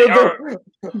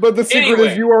 But the secret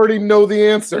is you already know the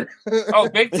answer. Oh,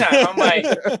 big time! I'm like,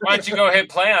 why don't you go hit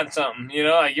play on something? You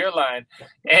know, like your line.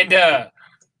 And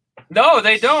no,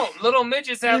 they don't. Little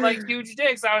midgets have like huge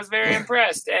dicks. I was very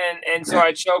impressed, and so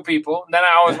I'd show people. And then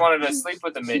I always wanted to sleep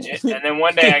with a midget, and then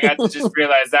one day I got to just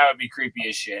realize that would be creepy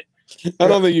as shit. I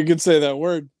don't think you could say that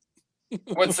word.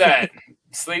 What's that?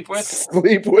 Sleep with?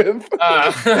 Sleep with?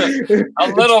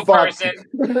 A little person.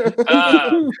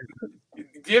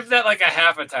 Give that like a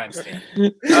half a time stamp.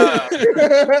 But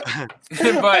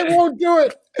I won't do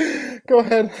it. Go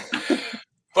ahead.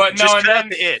 But no, just and then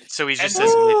it, so he just says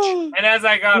Mitch. And as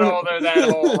I got older,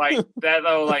 that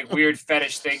whole weird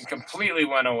fetish thing completely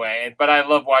went away. But I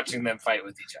love watching them fight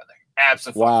with each other.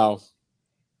 Absolutely.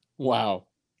 Wow.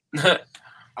 Now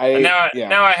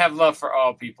I have love for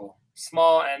all people,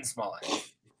 small and smaller.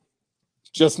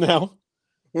 Just now?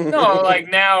 No, like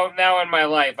now in my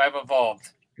life, I've evolved.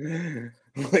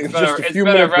 It's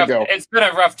been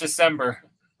a rough December.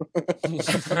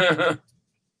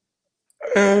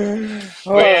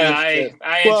 I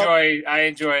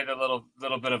enjoy the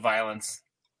little bit of violence.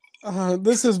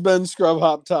 This has been Scrub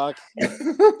Hop Talk,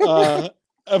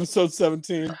 episode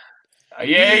 17.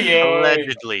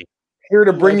 Allegedly. Here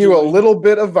to bring you a little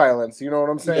bit of violence. You know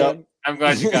what I'm saying? Yep. I'm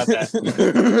glad you got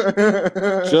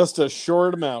that. Just a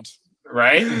short amount.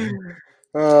 Right?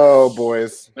 Oh,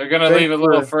 boys. They're going to leave a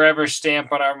little forever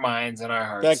stamp on our minds and our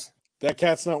hearts. That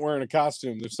cat's not wearing a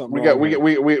costume. There's something we got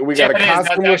a costume.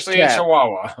 That's actually a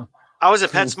Chihuahua. I was at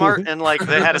PetSmart and like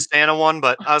they had a Santa one,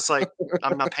 but I was like,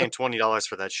 I'm not paying $20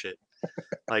 for that shit.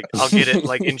 Like I'll get it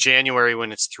like in January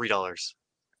when it's $3.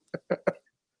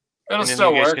 It'll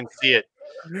still work. You guys can see it.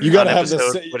 You gotta have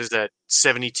what is that?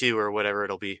 72 or whatever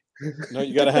it'll be. No,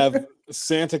 you gotta have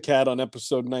Santa Cat on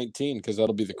episode 19 because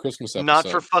that'll be the Christmas episode. Not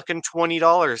for fucking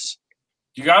 $20.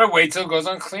 You gotta wait till it goes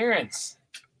on clearance.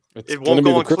 It won't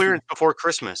go on clearance before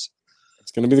Christmas.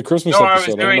 It's going to be the Christmas episode. I was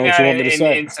doing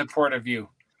that in support of you.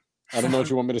 I don't know what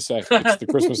you want me to say. It's the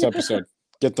Christmas episode.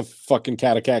 Get the fucking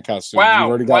cat costume.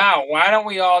 Wow. Why don't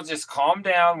we all just calm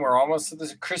down? We're almost to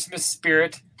the Christmas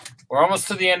spirit. We're almost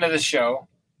to the end of the show.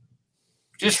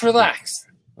 Just relax.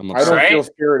 I don't feel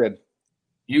spirited.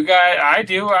 You guys, I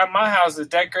do. My house is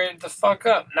decorated the fuck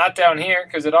up. Not down here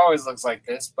because it always looks like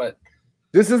this, but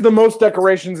this is the most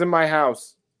decorations in my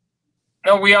house.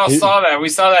 No, we all saw that. We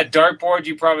saw that dartboard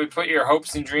you probably put your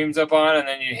hopes and dreams up on, and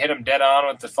then you hit them dead on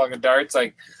with the fucking darts.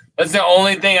 Like, that's the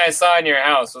only thing I saw in your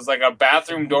house was like a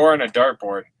bathroom door and a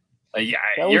dartboard. Like,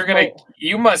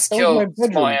 you must kill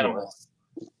small animals.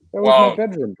 That was my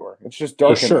bedroom door. It's just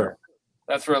dark in there.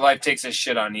 That's where life takes a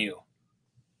shit on you.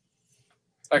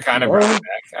 I kind of brought it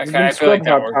back. I feel like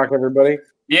that worked. Talk, everybody.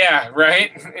 Yeah, right?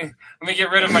 Let me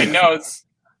get rid of my notes.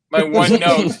 My one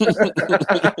note.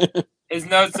 His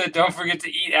note said, "Don't forget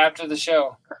to eat after the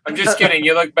show." I'm just kidding.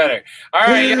 You look better. All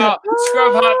right, y'all.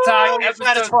 Scrub Hop Talk,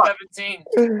 episode 17.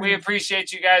 We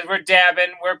appreciate you guys. We're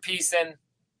dabbing. We're peacing.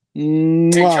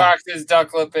 Big Trox is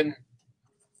duck lipping.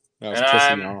 I was And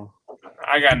kissing y'all.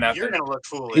 I got nothing. You're gonna look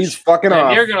foolish. He's fucking And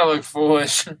off. you're gonna look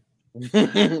foolish.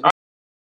 All